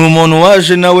Manu ni umuntu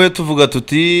waje nawe tuvuga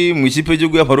tuti mu ikipe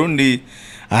y'igihugu y'Abarundi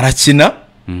arakina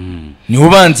ni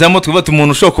ubanzamo twubata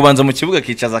umuntu ushobora kubanza mu kibuga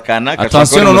kicaza kana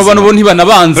attention no bano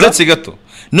ntibanabanza uretse gato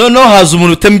no haza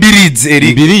umuntu utambirize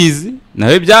Mbirizi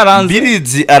nawe byaranze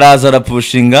Mbirizi araza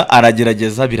arapushinga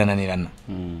aragerageza birananirana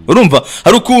urumva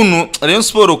hari ukuntu Rayon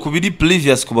Sport kubiri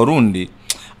previous ku Barundi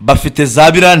bafite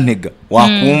za birantega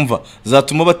wakumva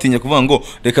zatuma batinya kuvuga ngo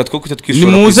reka two kuta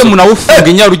twishora nimuze munawufunga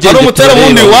inyarugenge ari umutara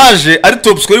wundi waje ari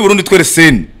top scorer Burundi twere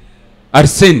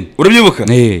Arsene urabyibuka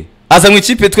aza mu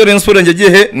ikipe twere Rayon Sport ngiye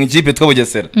he mu ikipe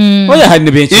twabugesera oya hari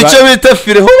ne benshi icyo bita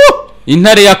fire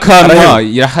intare ya Kanwa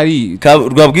irahari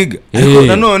rwabwiga ariko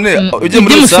nanone ujye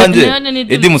muri rusange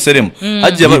Edi Museremu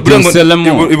hagiye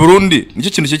i Burundi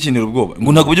nicyo kintu cyo kinira ubwoba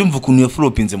ngo ntago byumva ukuntu ya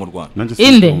flopinze mu Rwanda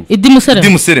Edi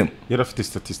Museremu yari afite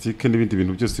statistique n'ibindi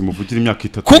bintu byose muvugira imyaka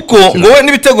 3 kuko ngo we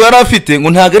n'ibitego yari afite ngo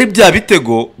ntago ari bya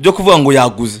bitego byo kuvuga ngo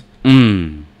yaguze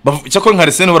cyakora nka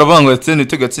Arsene baravuga ngo Arsene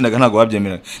ibitego yatsindaga ntabwo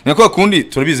babyemeraga nako kundi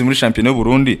turabizi muri champion y'u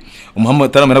Burundi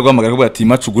Muhammad Taramera guhamagara ko ati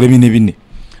match ugure 4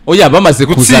 oya bamaze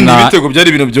kuzana ibitego byari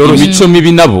ibintu byoroshye imico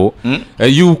mibi nabo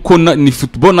yuko ni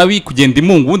football nabi kugenda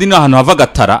imungu ubundi ni ahantu hava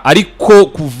gatara ariko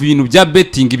ku bintu bya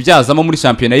betting ibyazamo muri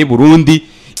champion y'u Burundi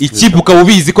ikipe ukaba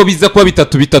ubizi ko biza kuba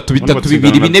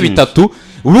 3-2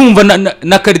 urumva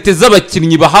na karite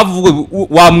z'abakinnyi bahavuwe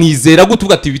wamwizera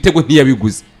gutuvuga ati ibitego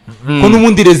ntiyabiguze ko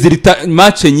n'ubundi resultat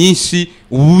match nyinshi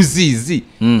ubuzizi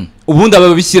ubundi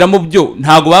ababishyiramo byo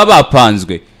ntago baba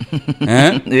bapanzwe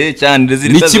cyane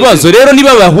resultat ni kibazo rero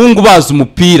niba abahungu baza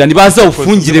umupira nibaza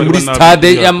ufungire muri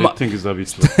stade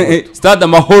stade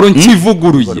Amahoro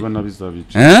nkivuguruye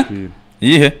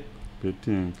yihe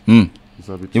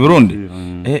i Burundi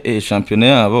champion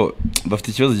yabo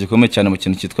bafite ikibazo gikomeye cyane mu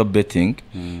kintu cyitwa betting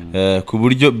ku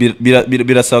buryo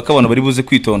birasaba ko abantu bari buze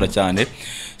kwitonda cyane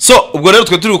so ubwo rero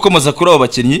twe turi gukomeza kuri abo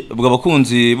bakinnyi ubwo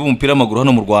abakunzi b'umupira w'amaguru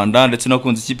hano mu Rwanda ndetse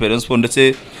n'abakunzi ikipe ya Rayon Sport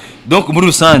ndetse donc muri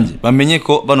rusange bamenye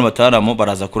ko bano bataramo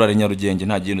baraza kurara Nyarugenge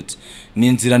nta ginutse ni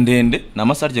inzira ndende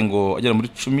n'amasarge ngo agera muri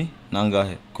 10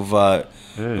 nangahe kuva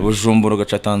Bujumbura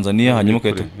gaca Tanzania hanyuma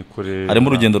kweto harimo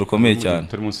urugendo rukomeye cyane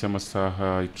turi munsi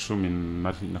y'amasaha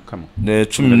 11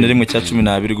 11 cya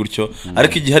 12 gutyo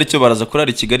ariko igihe hari cyo baraza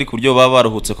kurara i Kigali ku buryo baba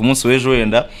baruhutse ku munsi w'ejo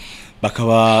wenda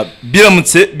bakaba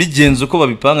biramutse bigenze uko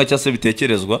babipanga cyase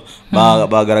bitekerezwa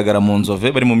bagaragara mu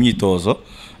nzove bari mu myitozo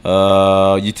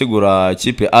yitegura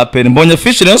ikipe APR mbonye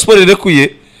fish Rayon Sport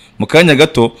irekuye mu kanya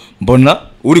gato mbona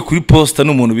uri kuri posta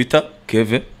n'umuntu bita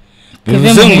Keve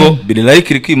bivuze ngo biri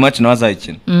like iri match nawe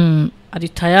azayikina ari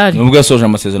tayari nubwo yasoje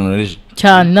amasezerano nareje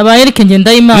cyane nabayerike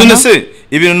ngenda Imana none se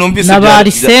ibintu numvise bya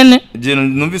Arsene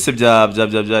numvise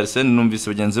bya Arsene numvise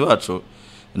bagenzi bacu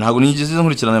ntago nigize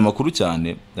nkurikirana amakuru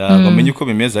cyane bamenye uko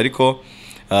bimeze ariko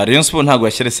Rayon Sport ntago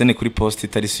yashyire Arsene kuri post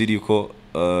itari siri ko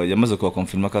yamaze kuba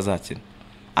confirm akazakina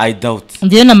I doubt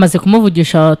ndiye namaze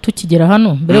kumuvugisha tukigera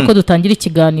hano mbere ko dutangira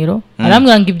ikiganiro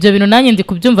arambwira ngo ibyo bintu nanjye ndi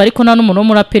kubyumva ariko nta n'umuntu wo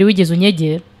muri aperi wigeze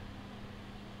unyegera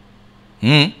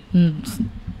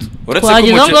uretse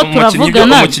ko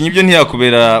umukinnyi ibyo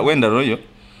ntiyakubera wenda royo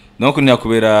donc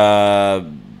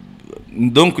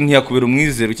ntiyakubera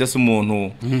umwizero cyangwa se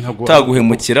umuntu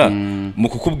utaguhemukira mu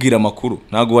kukubwira amakuru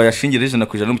ntago wayashingira ijana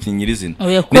ku ijana n'umukinnyi nyirizina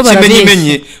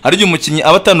n'ikimenyimenyi hari igihe umukinnyi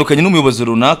aba atandukanye n'umuyobozi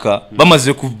runaka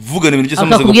bamaze kuvugana ibintu byose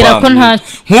amaze gupanga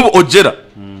nk'ubu Ojera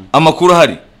amakuru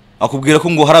ahari akubwira ko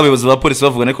ngo hari abayobozi ba polisi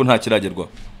bavugana ko nta kiragerwa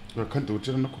kandi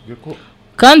Ojera nakubwiye ko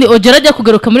kandi Ojera ajya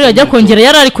kugaruka muri ajya kongera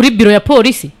yarari kuri biro ya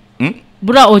polisi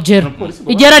bura Ojera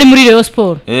igihe yarari muri Rayon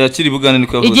Sport akiri bugane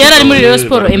niko yavuze igihe yarari muri Rayon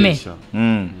Sport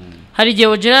hari igihe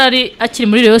Ojera yari akiri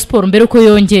muri Rayon Sport mbere uko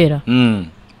yongera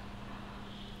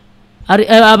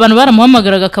abantu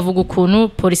baramuhamagaraga akavuga ukuntu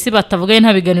polisi batavugaye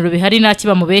nta biganiro bihari nta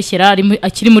kibamubeshyera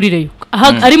akiri muri Rayon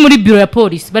ari muri biro ya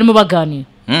polisi barimo baganira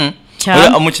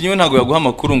umukinnyi we ntago yaguha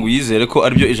amakuru ngo yizere ko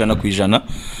ari byo 100%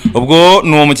 ubwo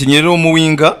nuwo mukinnyi rero mu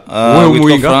winga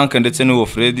witwa Frank ndetse n'uwo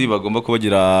Freddy bagomba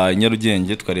kubagira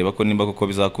Nyarugenge tukareba ko nimba koko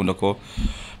bizakunda ko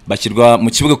bakirwa mu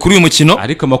kibuga kuri uyu mukino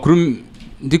ariko amakuru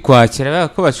ndi kwakira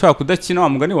ko bashobora kudakina wa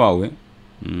mugani wawe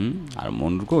hari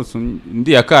umuntu rwose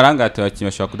ndi yakarangate abakinnyi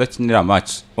bashobora kudakinira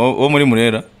match wo muri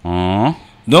Murera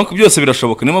donc byose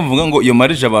birashoboka niyo mvuga ngo iyo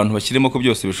marije abantu bashyiremo ko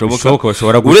byose bishoboka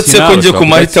uretse ko ngiye ku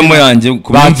mahitamo yanjye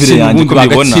ku bamvire yanjye ko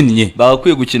bibona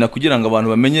bagakwiye gukina kugira ngo abantu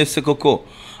bamenye se koko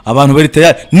abantu bari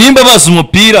tayari nimba bazi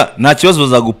umupira nta kibazo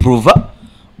bazaguprova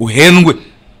uhendwe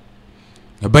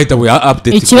by the way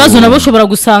update ikibazo nabo ushobora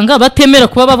gusanga batemera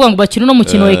kuba bavuga ngo bakina no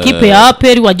mukino wa equipe ya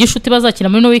APR wa gishuti bazakina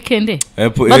muri no weekend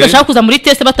badashaka kuza muri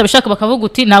test batabishaka bakavuga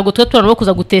uti ntago twe turano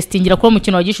kuza gutestingira ko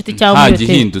mukino wa gishuti cyangwa muri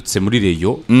hindutse muri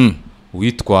Rayon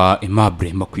witwa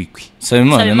Aimable Makwikwi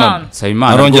Sayimana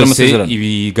arongera amasezerano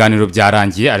ibiganiro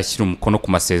byarangiye arashyira umukono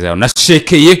ku masezerano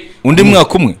nashekeye undi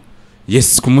mwaka umwe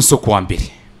yes ku munsi wa mbere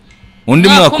undi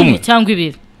mwaka umwe cyangwa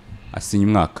ibiri asinya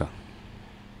umwaka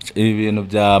ibi bintu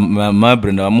bya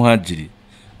Aimable na Muhajiri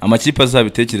amakipe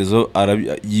azabitekerezo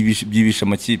yibisha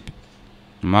amakipe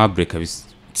Aimable kabisa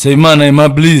Sayimana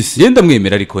Aimable yenda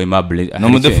mwemera ariko Aimable no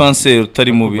mu defenseur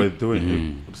utari mubi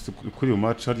kuri uyu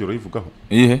match hari urayivugaho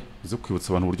ihe zo kwibutsa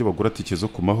abantu buryo bagura tike zo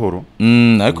ku Mahoro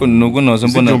ariko nubwo noze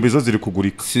mbona zombi zo ziri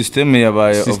kugurika system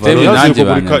yabaye system nanjye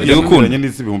banyanye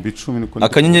n'izibihumbi 10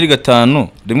 akanyenyeri 5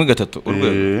 rimwe 3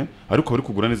 urwego ariko bari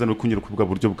kugura neza no kunyura ku bwa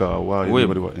buryo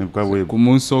bwa web ku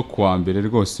munsi wo kwa mbere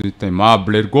rwose bita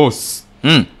Aimable rwose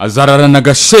azararana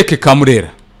gasheke ka Murera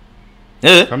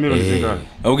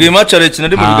ubwo iyi match arekina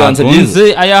ari mu biganza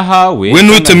byiza ayahawe we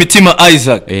n'uwite mitima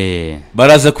Isaac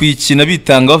baraza kuyikina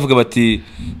bitanga bavuga bati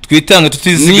twitange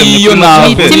tutizigamye niyo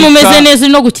mitima umeze neza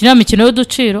no gukina imikino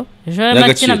y'uduciro ejo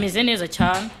y'amakina ameze neza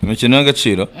cyane imikino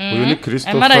y'agaciro uyu ni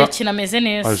Christopher arakina ameze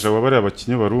neza aje wabari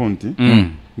abakinnyi barundi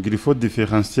ngira ifo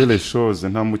différencier les choses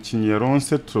nta mukinnyi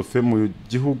yaronse trophée mu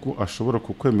gihugu ashobora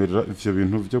kukwemerera ivyo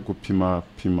bintu byo gupima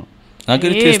ntabwo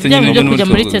ari test nyine byo kujya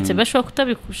muri test bashobora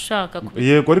kutabikushaka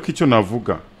yego ariko icyo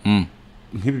navuga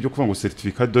nk'ibi byo kuvuga ngo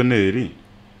certificat d'honneur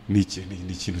ni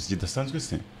ikintu kidasanzwe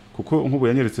se kuko nk'ubu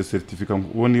yanyeretse certificat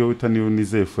uwo niyo wita niyo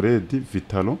nizeye Fred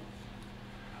Vitalo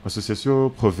Association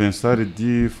Provinciale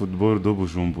du Football de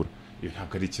Bujumbura iyo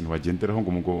ntabwo ari ikintu bagenderaho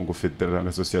ngo federal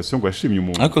association ngo yashimye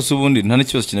umuntu ariko se ubundi nta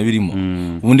n'ikibazo kinabirimo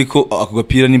ubundi ko ako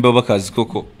gapira nimba bakazi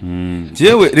koko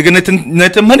jewe rega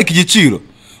nahita mpanika igiciro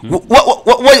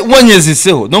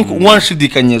wanyeziseho donc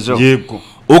wanshidikanyejeho yego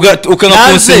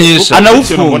ukanakonsenyesha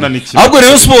anawufunga ahubwo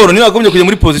Rayon Sport niyo yagombye kujya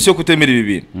muri position kutemera ibi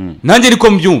bintu nanjye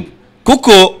ariko mbyumva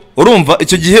kuko urumva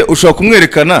icyo gihe ushobora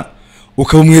kumwerekana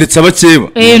ukabumweretsa abakeba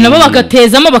nabo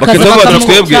bagatezamo bakaza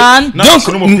twebwe donc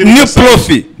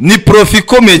ni profit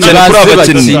ikomeye cyane kuri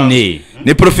abakinnyi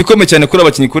ni profit ikomeye cyane kuri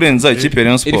abakinnyi kurenza ikipe ya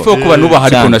Rayon Sport ilifo kuba nuba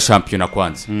hariko na champion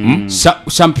kwanza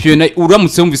champion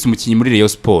uramutse wumvise umukinnyi muri Rayon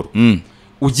Sport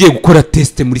ugiye gukora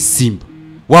test muri Simba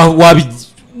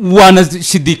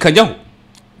wanashidikanyaho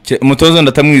umutoza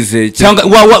ndatamwizeye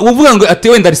cyangwa uvuga ngo ati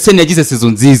wenda Arsene yagize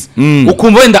season nziza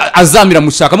ukumva wenda azamira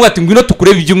mushaka mu ati ngwino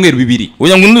tukurebe ibyumweru bibiri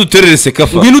uya ngwino duterere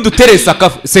sekafa ngwino duterere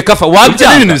sekafa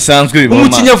wabyanga bisanzwe biboma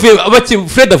umukinnyi avuye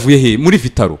Fred avuye he muri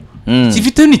Vitaro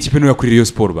Vitaro ni ikipe no yakuri Rayon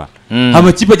Sport ba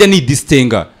amakipe ajya ni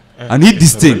distinga ni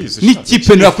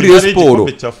ikipe no yakuri Rayon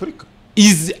Sport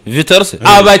Vitaro se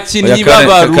abakinnyi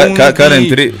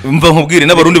b'abarundi mva nkubwire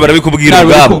n'abarundi barabikubwira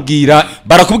ubwabo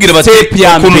barakubwira bati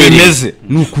ukuntu bimeze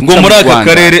ngo muri aka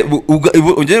karere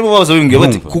ugere babaza bimbwiye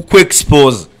bati kuko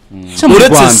expose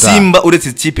uretse Simba uretse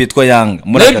ikipe yitwa Yanga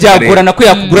muri aka karere byagorana ko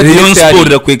yakugura Rayon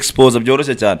Sport ku expose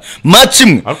byoroshye cyane match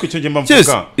imwe ariko icyo ngema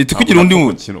mvuga itukugira undi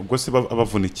mukino ubwo se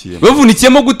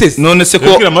bavunikiyemo gute none se ko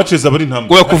kugira match zabari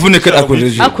ntambwe oya kuvunika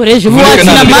akoreje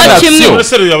wakina match imwe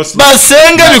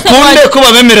basenga bikunde ko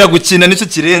babemerera gukina nicyo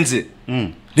kirenze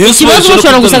ikibazo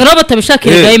ushobora gusanga nabo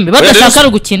batabishakira game badashaka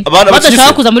gukina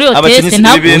badashaka kuza muri iyo test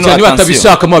ntabwo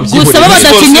batabishaka mu babyihoreye gusa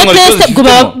badakinye test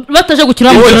bataje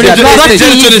gukina mu birori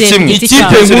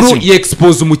ikipe nkuru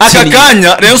yexpose umukinnyi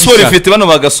akakanya Rayon Sport ifite bano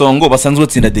bagasongo basanzwe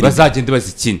batsinda diri bazagende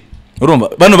bazikina urumva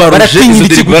bano baruje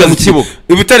mu kibuga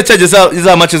ibitare cyageze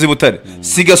za match z'ibutare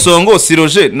sigasongo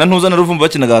siroje na ntuza na ruvumba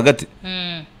bakinaga hagati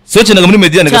so kinaga muri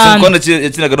mediane gasongo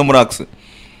yakinaga no muri axe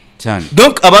cyane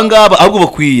donc abangaba ahubwo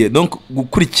bakwiye donc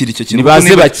gukurikira icyo kintu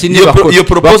nibaze bakine iyo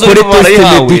proposal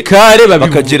barayihawe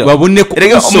babone ko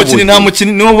umukinnyi nta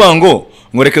mukinnyi niwo bango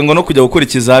ngo reka ngo no kujya gukora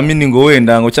ikizamini ngo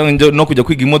wenda ngo cyangwa no kujya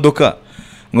kwiga imodoka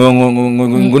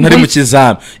ngo ntari mu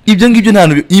kizami ibyo ngibyo nta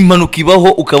impanuka ibaho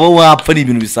ukaba wapfa ari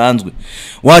ibintu bisanzwe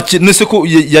nese ko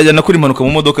yajyana kuri impanuka mu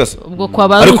modoka se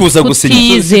ariko uza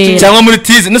gusinya cyangwa muri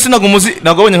tize nese ntabwo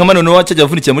abonye nka manone wacajya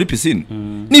avunikira muri piscine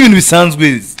ni ibintu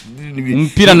bisanzwe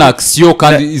umupira na action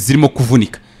kandi zirimo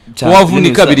kuvunika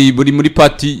wavunika biri muri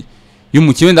party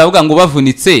y'umukinnyi wenda avuga ngo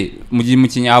bavunitse mu gihe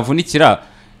umukinnyi yavunikira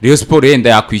Rayon Sport yenda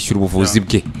yakwishyura ubuvuzi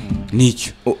bwe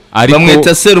nicyo ariko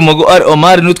bamwita Serumogo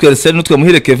Omar n'utwe Sel n'utwe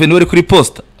Muhire Kevin wari kuri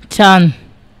posta cyane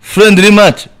friendly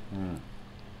match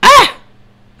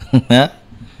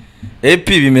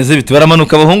epi bimeze biti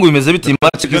baramanuka abahungu bimeze biti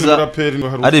match kiza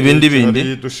ari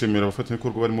ibindi dushimira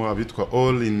abafatanyabikorwa barimo abitwa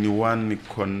All in One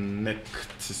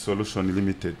Connect Solution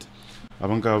Limited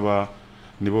abangaba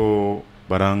nibo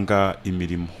baranga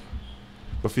imirimo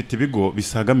bafite ibigo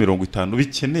bisaga 50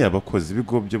 bikeneye abakozi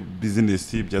ibigo byo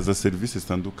business bya za services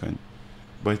zitandukanye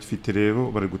bafite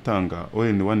rero bari gutanga All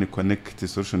in One Connect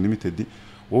Solution Limited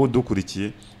wowe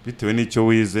dukurikiye bitewe n'icyo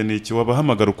wize n'icyo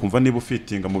wabahamagara ukumva niba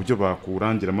ufitinga mu byo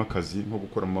bakurangiramo akazi nko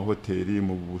gukora mu mahoteli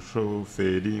mu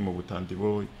bushoferi mu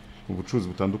butandiboyi mu bucuruzi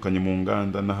butandukanye mu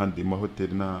nganda n'ahandi mu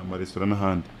mahoteli n'amaresitora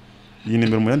n'ahandi iyi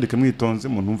nimero muyandike mwitonze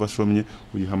umuntu umva ashomye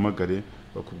uyihamagare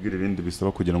bakubwira ibindi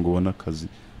bisaba kugira ngo ubone akazi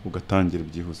ugatangira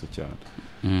byihuse cyane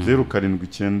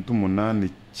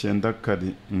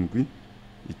 0798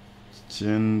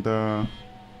 9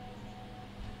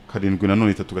 karindwi na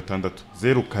none 36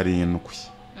 07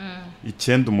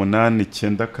 9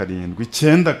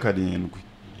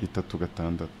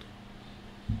 36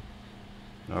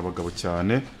 abagabo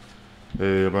cyane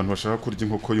abantu bashaka kurya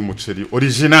inkoko y'umuceri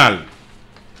original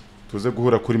tuze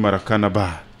guhura kuri Marakana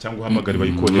bar cyangwa uhamagare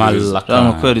bayikohereza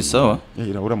cyangwa kweri sawa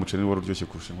ura muceri wari uryoshye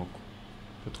kurusha inkoko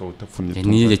twawutapfunye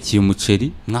ni yakiye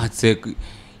umuceri mwatse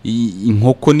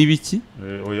inkoko nibiki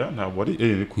oya ntabwo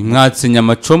ari mwatse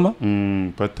nyamacoma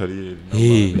patarieri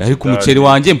ariko umuceri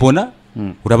wanjye mbona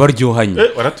urabaryohanye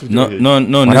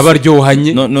waraturyoheye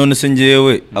urabaryohanye none se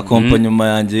ngewe akompanyuma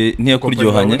yanjye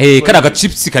ntiyakuryohanye kari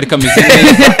agacipsi kari kameze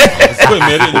neza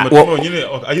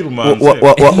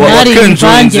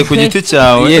wakenjonze ku giti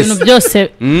cyawe ibintu byose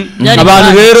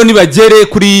abantu rero nibagere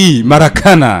kuri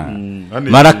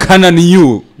marakana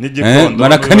niyo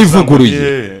marakana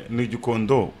ivuguruye ni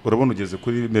igikondo urabona ugeze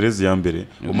kuri merezi ya mbere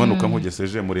umanuka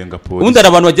nk'ugeseje murenga polisi ubundi hari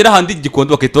abantu bagera ahandi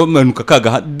igikondo bakahita bamanuka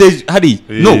kaga hari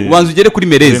no ubanza ugere kuri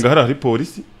merezi hari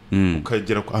polisi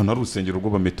ukagera ahantu hari urusengero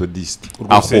rw'abametodisite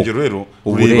urwo rusengero rero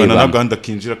urebana n'agahanda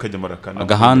kinjira kajya marakana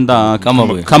agahanda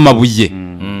k'amabuye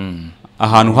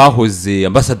ahantu hahoze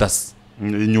ambasadasi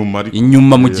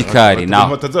inyuma mu gikari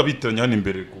naho batazabitiranya hano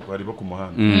imbere bari bo ku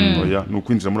muhanda oya ni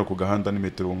ukwinjira muri ako gahanda ni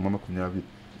metero 20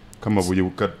 kamabuye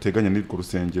ukateganya n'irwo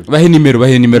rusengero bahe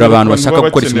nimero abantu bashaka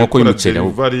gukoresha inkoko y'umuceri aho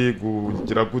bari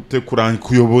kugira gute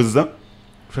kuyoboza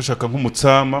ushaka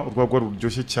nk'umutsama urwagwa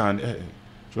ruryoshye cyane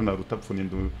jo na rutapfuna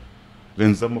indu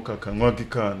renzamo kakanywa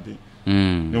gikandi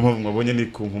niyo mpamvu mwabonye ni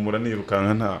kunkumura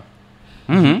nirukanka nta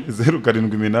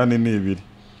 0782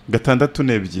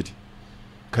 642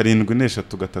 karindwi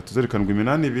n'eshatu gatatu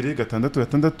 0782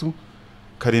 6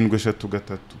 karindwi eshatu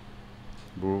gatatu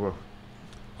bubaho.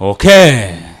 Okay,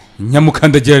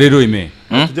 nyamukandagira rero ime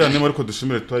tujyane muri ko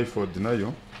dushimire Twyford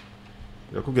nayo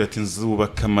yakubwira ati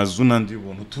nzubaka amazu nandi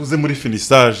ubuntu tuze muri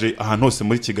finissage ahantu hose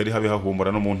muri Kigali habe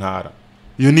hahumura no mu ntara.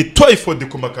 Iyo ni Twyford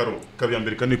ku makaro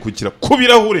kabiyambirika nikukira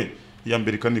kubirahure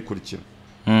yambirika nikurikira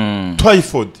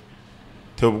Twyford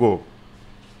tebwo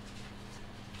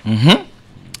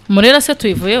Murera se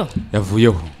tuyivuyeho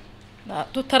yavuyeho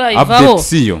tutarayivaho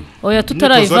oya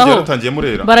tutarayivaho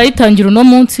barayitangira uno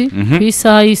munsi ku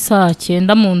isaha y'isaha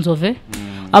 9 mu Nzove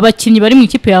abakinnyi bari mu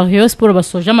ikipe ya Rayon Sport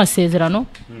basoje amasezerano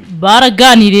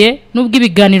baraganiriye nubwo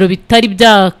ibiganiro bitari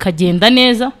byakagenda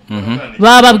neza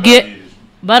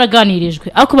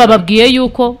baraganirijwe ako bababwiye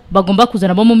yuko bagomba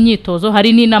kuzana bo mu myitozo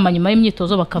hari n'inama nyuma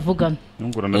y'imyitozo bakavugana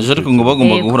ejo ariko ngo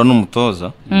bagomba guhura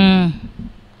n'umutoza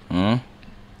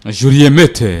Julien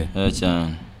Mete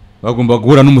cyane bagomba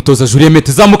guhura n'umutoza Julien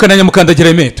Mete zamukana nyamukandagira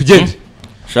ime tugende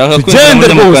shaka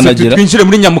kwinjira twinjire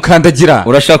muri nyamukandagira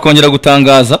urashaka kongera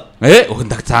gutangaza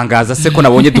ndatangaza se ko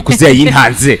nabonye dukuze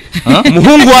yintanze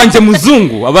umuhungu wanje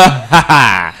muzungu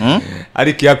aba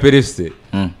ariko ya perefse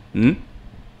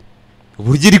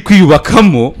uburyo iri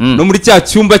kwiyubakamo no muri cya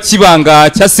cyumba kibanga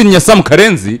cya Sinya Sam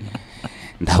Karenzi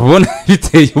ndabona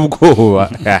biteye ubwoba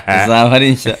zaba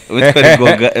ari nshya witwa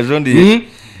Rigoga ejo ndi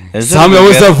Sam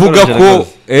yavuze avuga ko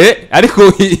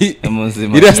ariko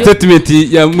iriya statement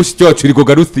ya mushiki wacu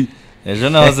Rigoga Ruthi ejo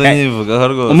nahoze nyivugaho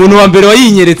rwose umuntu wa mbere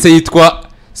wayinyeretse yitwa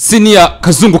Sinia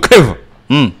Kazungu Keva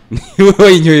niwe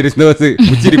wayinyohereza nawe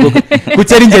Rigoga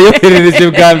kuki ari njye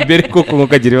yoherereje bwa mbere koko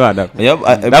mukagira ibana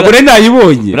ntabwo rero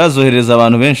nayibonye birazohereza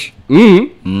abantu benshi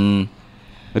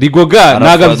Rigoga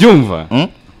ntago byumva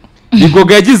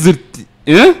Rigoga yagize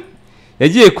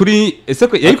yagiye kuri ese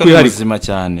ko yayikuye hari ubuzima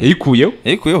cyane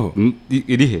yayikuyeho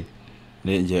irihe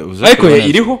ariko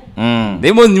iriho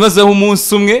ndemo nibazaho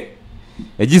umunsi umwe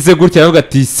yagize gutya avuga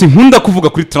ati sinkunda kuvuga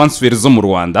kuri transfer zo mu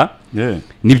Rwanda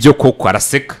nibyo koko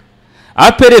araseka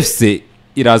APRFC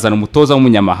irazana umutoza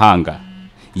w'umunyamahanga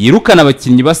yirukana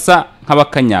abakinnyi basa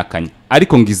nk'abakanyakanya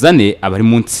ariko ngizane abari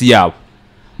munsi yabo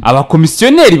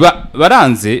abakomisiyoneri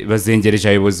baranze bazengereje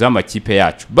abayobozi b'amakipe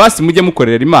yacu basi mujye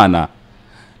mukorera Imana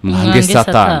mwange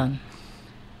Satani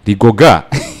Rigoga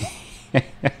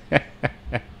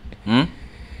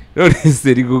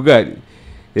Rorese Rigoga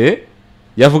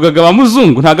yavugaga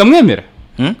abamuzungu ntaga mwemera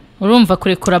urumva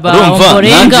kurekura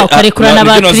Borenga ukarekura na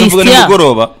ba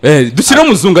Christian dushyira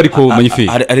umuzungu ariko manyifi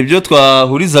hari byo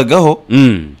twahurizagaho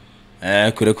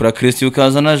kurekura Christian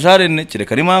ukazana Jarene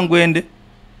kireka ari mangwende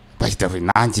bahitawe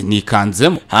nanjye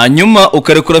nikanzemo hanyuma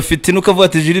ukarekura Fitina ukavuga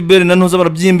ati Gilbert na ntuza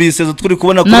barabyimbise zo turi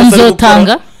kubona ko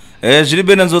nzotanga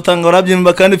Gilbert na nzotanga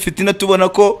barabyimba kandi Fitina tubona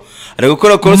ko ari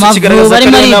gukora korose kigaragaza ko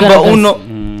namba 1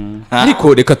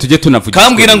 ariko reka tujye tunavugira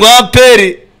kambwira ngo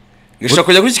aperi gishaka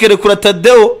kujya kukirekura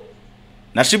Tadeo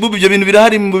na Shibubu ibyo bintu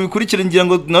birahari mu bikurikira ngira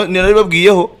ngo nari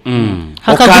babwiyeho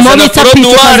hakaguma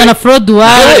n'itapisi na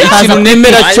Froduware ikintu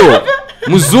nemera cyo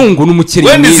muzungu n'umukiri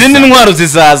mwiza wenda izindi ntwaro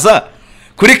zizaza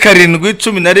kuri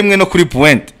 7-11 no kuri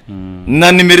point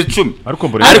na nimero 10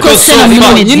 ariko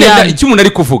nyine icyo umuntu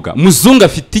ari kuvuga muzungu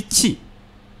afite iki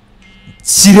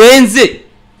kirenze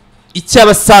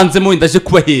icyabasanzemo ndaje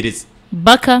kubahereza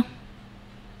Baka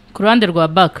ku ruhande rwa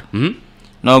Baka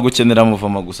naho gukenera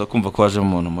muvoma gusa kumva ko waje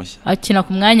umuntu mushya akina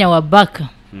ku mwanya wa Baka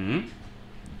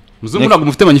muzungu ntabwo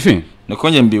mufite manyifi niko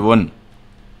nge mbibona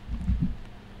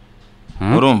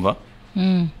urumva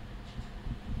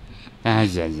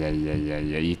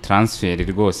iyi transfer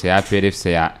rwose ya PRFC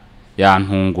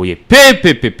yantunguye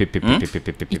pepe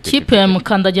ikipe ya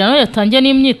mukandagira nayo yatangiye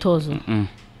n'imyitozo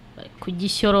ku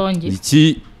Gishyorongi.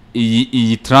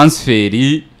 Iyi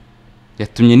transfer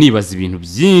yatumye nibaza ibintu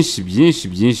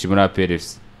byinshi muri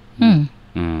PRFC.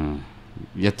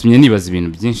 Yatumye nibaza ibintu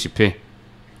byinshi pe.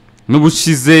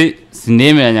 N'ubushize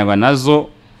sinemeranywa nazo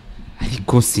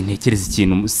ariko sintekereza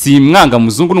ikintu. Si mwanga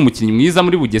muzungu n'umukinnyi mwiza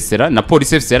muri Bugesera na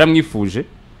Police FC yaramwifuje.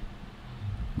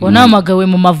 Wanahamagawe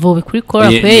mu Mavubi kuri Kora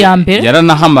pe ya mbere.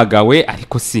 Yaranahamagawe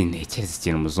ariko sintekereza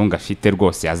ikintu muzungu afite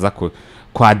rwose yaza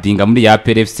kwadinga muri ya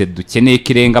PRFC dukeneye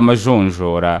kirenga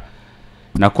amajonjora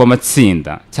nako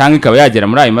amatsinda cyangwa ikaba yagera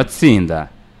muri ayo matsinda.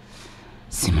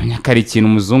 Simanya ko ari ikintu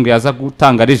muzungu yaza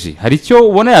gutanga reji. Hari icyo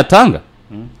ubona yatanga?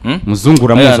 Muzungu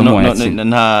uramuzi mu yatsinda.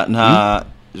 Nta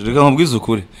reka nkubwize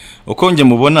ukuri. Uko nge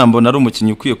mubona mbona ari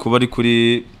umukinnyi ukwiye kuba ari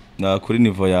kuri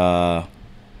niveau ya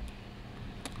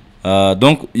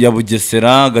donc ya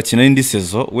Bugesera gakina indi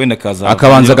saison wenda kaza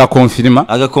akabanza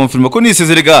agakonfirma ko ni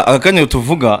sezerega akakanya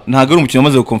tuvuga ntago ari umukinnyi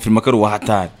wamaze gukonfirma ko ari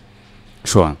wahatari.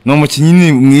 Shwa. No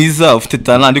umukinnyi mwiza ufite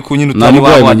talent ariko nyine utari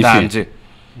wadanje.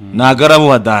 Nagarabo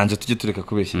wadanje tujye tureka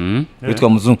kubeshya. Witwa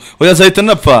muzungu. Oya zahita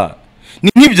napfa.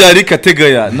 Ni nk'ibyari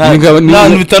kategaya nta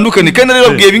bitandukanye kandi rero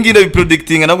babwiye ibingira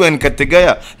bipredicting nabwo ni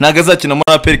kategaya ntago azakina muri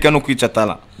Amerika no kwica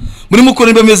talent. Muri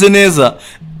mukora bameze neza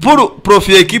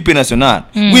profil equipe nationale.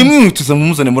 Wimwituza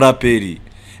mumuzane muri APR.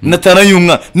 Natara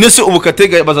yumwa nese ubu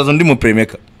kategaya bazaza ndi mu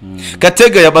Premierka.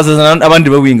 Kategaya bazaza abandi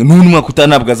bawinga n'umwaka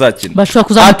utanabwa azakina. Bashobora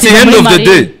kuzamutiza muri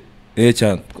Marine.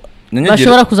 Cyane.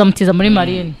 Bashobora kuzamutiza muri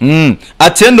Marine.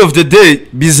 At the end of the day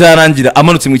bizarangira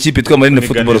amanutse mu ikipe twa Marine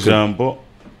Football Club.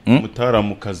 Mutara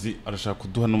mu kazi arashaka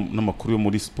kuduha n'amakuru yo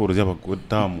muri sport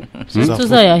y'abagodamu.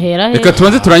 Tuzayahera he. Reka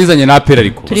tubanze turangizanye na APR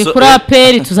ariko. Turi kuri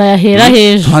APR tuzayahera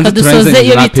hejo. Kadusoze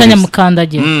iyo bitanya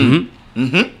mukandagira.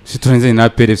 Si turangizanye na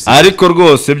APR FC. Ariko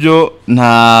rwose byo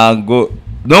ntago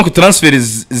donc transfer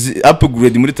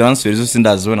upgrade muri transfer zo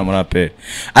sindazibona muri APR.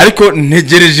 Ariko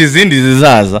ntegereje izindi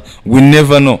zizaza we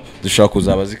never know dushaka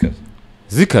kuzaba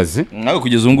zikaze nawe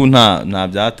kugeza ubu nta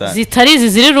byata zitari izi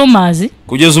ziri rumazi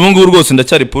kugeza ubu rwose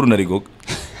ndacyari puru na rigoga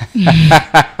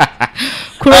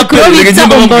kuro bitsa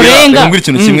umborenga ngwira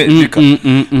ikintu kimwe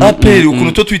APR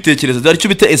ukuntu to twitekereza dare cyo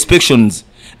bita inspections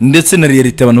ndetse na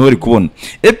reality abantu bari kubona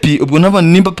epi ubwo n'abana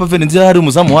nimba Pavene nzi hari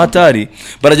umuzamu watari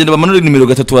baragenda bamanura nimero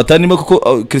 3 watari nimba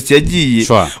kuko Christian yagiye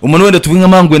umuntu wenda tuvuga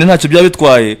nk'amangwene ntacyo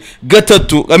byabitwaye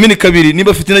 3 amini 2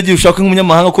 nimba afite nagiye ushaka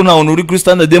nk'umunyamahanga ko ntawo uri kuri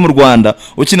Stade mu Rwanda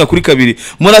ukina kuri 2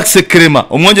 muri Axe Crema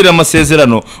umwongerera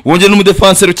amasezerano wongera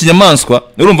n'umudefenseur ukinyamanswa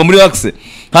urumva muri Axe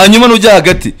hanyuma n'ujya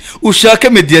hagati ushaka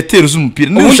mediateur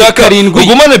z'umupira n'ushaka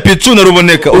ugumane picu na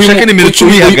ruboneka ushaka nimero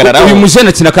 10 yihagarara uyu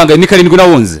mujana kina kangaye ni 7 na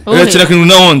 11 kina 7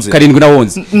 na 11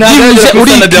 yimuje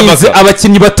urikinze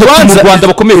abakinyi batatu mu Rwanda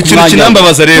bakomeye ku mwanya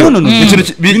kinambabaza rero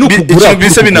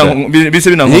bise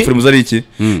binankonfirmuza ari iki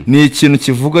ni ikintu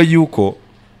kivuga yuko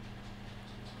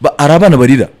arabana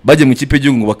barira baje mu kipe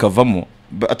y'Igihugu ngo bakavamo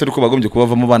atari ko bagombye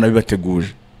kubavamo bana bibateguje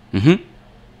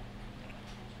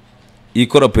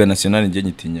ikora pe national ngiye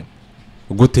nyitinya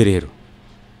gute rero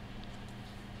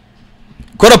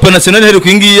kora pe national hero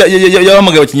kwingi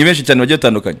yahamagaye abakinyi benshi cyane bagiye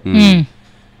batandukanye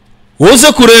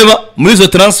woze kureba muri zo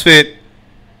transfer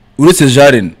uretse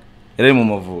Jaren yari mu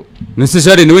Mavubi nese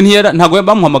Jaren we ntiyara ntago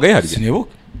bamuhamagaye harya sinibuka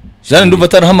Jaren ndumva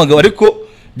atarahamagaye ariko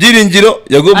byiringiro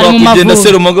yagomba kugenda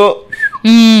serumago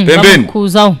pembeni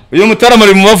uyu Mutarama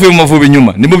ari mu Mavubi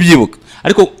nyuma nimbo byibuka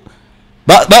ariko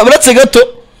baratse gato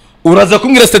uraza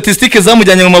kumbwira statistique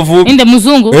zamujyanye mu Mavubi inde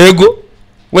muzungu yego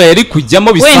we yari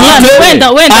kujyamo bisanzwe wenda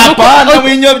apana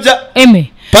winyobya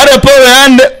pare Paul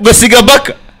yande gasiga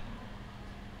baka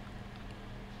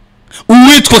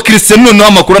uwitwa Christian no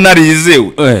amakuru nari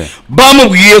yizewe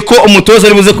bamubwiye ko umutoza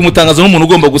ari buze kumutangaza nk'umuntu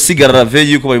ugomba gusigarara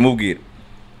veyi yuko babimubwira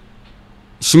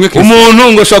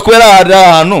umuntu ngo ashaka kubera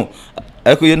ahantu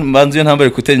ariko iyo mbanzuye ntambare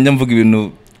kutenya mvuga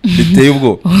ibintu biteye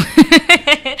ubwo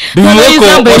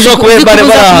bivuga ko bashaka kubera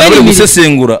bari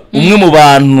gusesengura umwe mu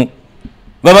bantu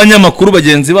b'abanyamakuru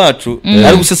bagenzi bacu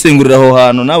ari gusesengurira aho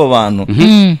hantu n'abo bantu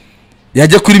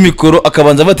yajya kuri mikoro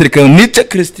akabanza batereka nice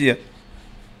Christian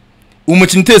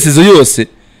umukinnyi tesezo yose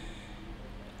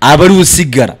aba ari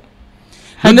usigara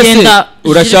hagenda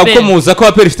urashaka ko muza ko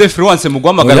APR ifite influence mu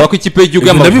guhamagara ko ikipe y'Igihugu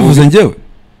y'Amavubi ndabivuze njyewe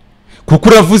kuko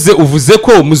uvuze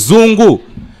ko muzungu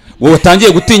wowe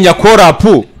utangiye gutinya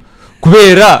korapu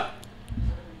kubera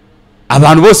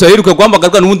abantu bose baheruka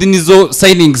guhamagarwa n'ubundi nizo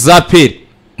signing za APR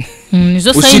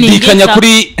nizo signing ushidikanya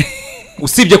kuri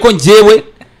usibye ko njyewe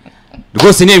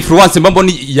rwose ni influence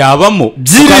mbamboni yabamo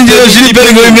byiringiro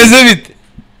Gilbert ngo bimeze bite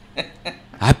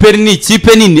APR ni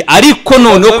ikipe nini ariko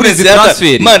noneho kuri izi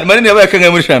transfer Marine yabaye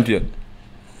akangaye muri champion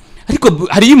ariko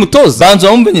hari umutoza banza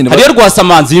wumve nyine hari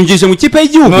Rwasamanzi yinjije mu ikipe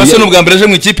y'igihugu nose n'ubwa mbere aje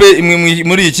mu ikipe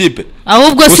muri iyi kipe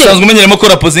ahubwo se usanzwe umenyeremo ko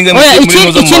rapozinga muri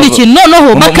ikindi kintu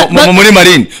noneho muri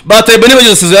Marine bataye bane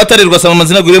bageze yatarerwa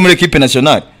Rwasamanzi naguriye muri equipe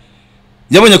nationale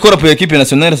yabonye ko rapo ya equipe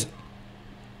nationale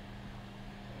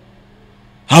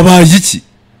habaye iki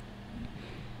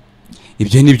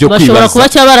ibyo nibyo kwibaza bashobora kuba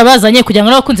cyabarabazanye kugira ngo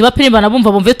n'abakunzi ba Pirimba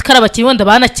nabumva bumve tukarabakiri wenda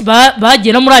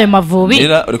bagiye no muri ayo mavubi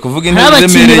uri kuvuga interuro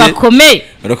remereye bakomeye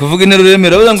uri kuvuga interuro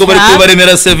remereye ngo bari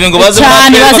kubaremera save ngo baze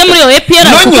baze muri APR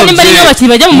kuko nimba ari n'abakiri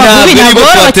bajya mu mavubi ntabwo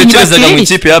batekerezaga mu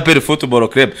ikipe ya APR Football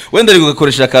Club wenda ari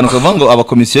gukoresha akantu kavuga ngo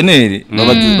abakomisiyoneri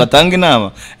batanga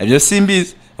inama ibyo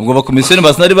simbizi ubwo abakomisiyoneri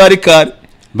basanari bari kare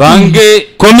bange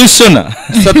commissioner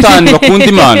satani bakunda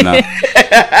imana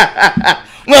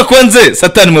mwakonze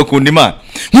satani mwakunda imana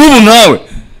nk'ubu nawe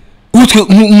utwe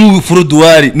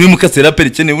nk'ufurudwari niwe mukasera APR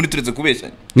ikeneye ubundi turetse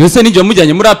kubeshanya nese ninjye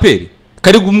mujyanye muri APR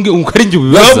kari njye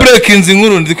ubibaza no breakings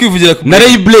inkuru ndi kwivugira na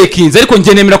ray breakings ariko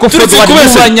njye nemera ko furudwari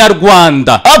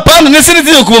y'abanyarwanda apana nese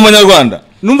nizije kuba abanyarwanda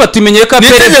numva tumenyere ko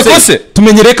APR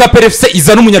tumenyere ko APR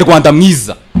iza n'umunyarwanda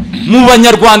mwiza mu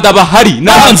banyarwanda bahari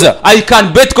nanza I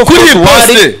can bet ko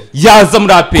furudwari yaza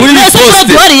muri APR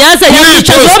furudwari yaza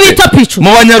yakicaza bita picu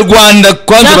mu banyarwanda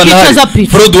kwanza banahari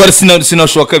furudwari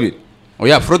sinashoka kabiri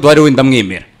oya furudwari wenda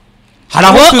mwemera hari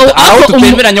aho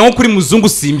tutemeranya nko kuri muzungu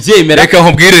simbyemera reka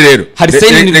nkubwire rero hari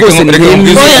sayini rwose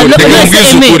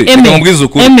nkubwize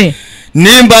ukuri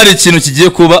nimba hari ikintu kigiye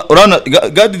kuba urabona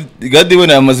gadi we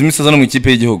yamaze iminsi aza no mu ikipe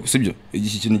y'igihugu sibyo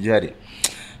iki kintu gihari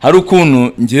hari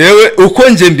ukuntu ngewe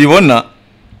uko nge mbibona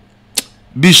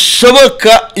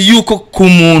bishoboka yuko ku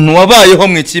muntu wabayeho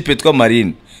mu ikipe twa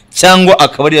Marine cyangwa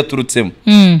akaba ari yaturutsemo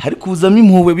hari kuzamo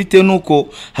impuhwe bitewe nuko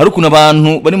hari ukuntu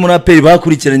abantu bari muri APR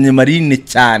bakurikiranye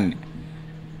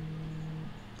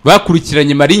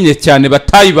Marine cyane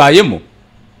batayibayemo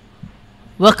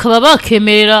bakaba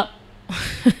bakemerera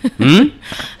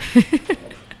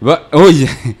oya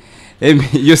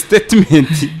iyo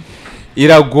statement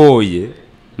iragoye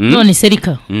none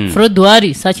serika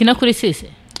furudwari sakina kuri sise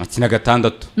akina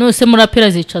 6 nose muri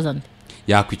APR zicaza nde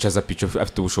yakwicaza pico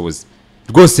afite ubushobozi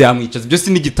rwose yamwicaza byo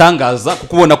sinigitangaza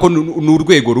kuko ubona ko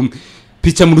n'urwego rumwe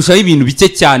pica murusha ibintu bike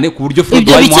cyane ku buryo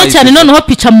furudwari ibyo bike cyane noneho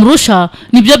pica murusha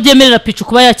nibyo byemerera pico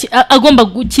kuba agomba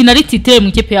gukina ari titre mu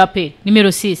ikipe ya APR nimero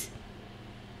 6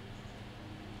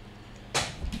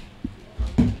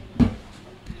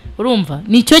 urumva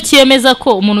nicyo cyemeza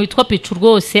ko umuntu witwa picu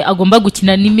rwose agomba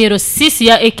gukina nimero 6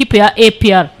 ya equipe ya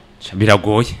APR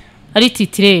biragoye ari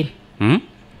titre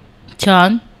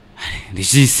cyane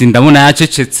Regis ndabona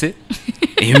yacecetse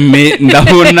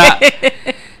ndabona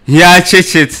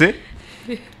yacecetse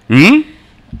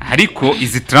ariko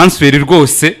izi transfer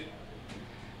rwose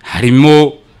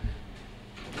harimo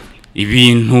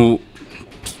ibintu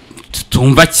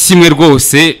tumva kimwe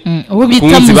rwose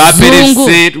kunzi ba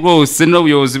PRC rwose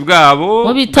n'ubuyobozi bwabo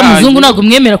wo bita muzungu ntago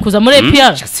mwemera kuza muri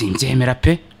APR sinjemera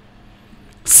pe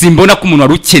simbona ko umuntu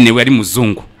warukenewe ari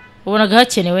muzungu ubonaga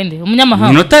hakenewe nde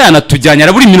umunyamahanga minota yanatujyanye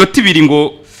araburi minota 2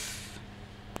 ngo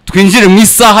twinjire mu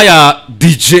isaha ya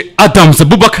DJ Adams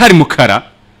Abubakar Mukara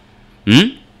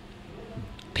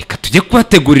reka tujye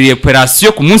kubategurira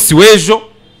operation ku munsi w'ejo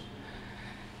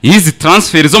izi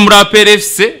transfer zo muri APR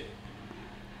FC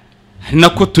hari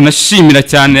nako tunashimira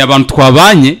cyane abantu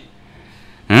twabanye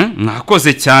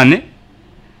mwakoze cyane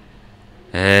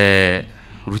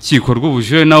urukiko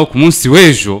rw'ubujure nawo ku munsi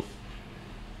w'ejo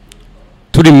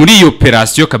turi muri iyo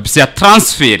operation kabisa ya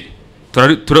transfer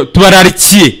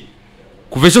tubararikiye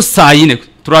kuva ejo saa 4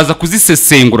 turaza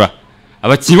kuzisesengura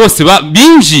abakinnyi bose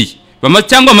binjiye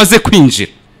cyangwa bamaze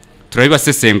kwinjira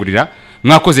turabibasesengurira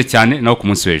mwakoze cyane nawo ku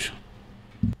munsi w'ejo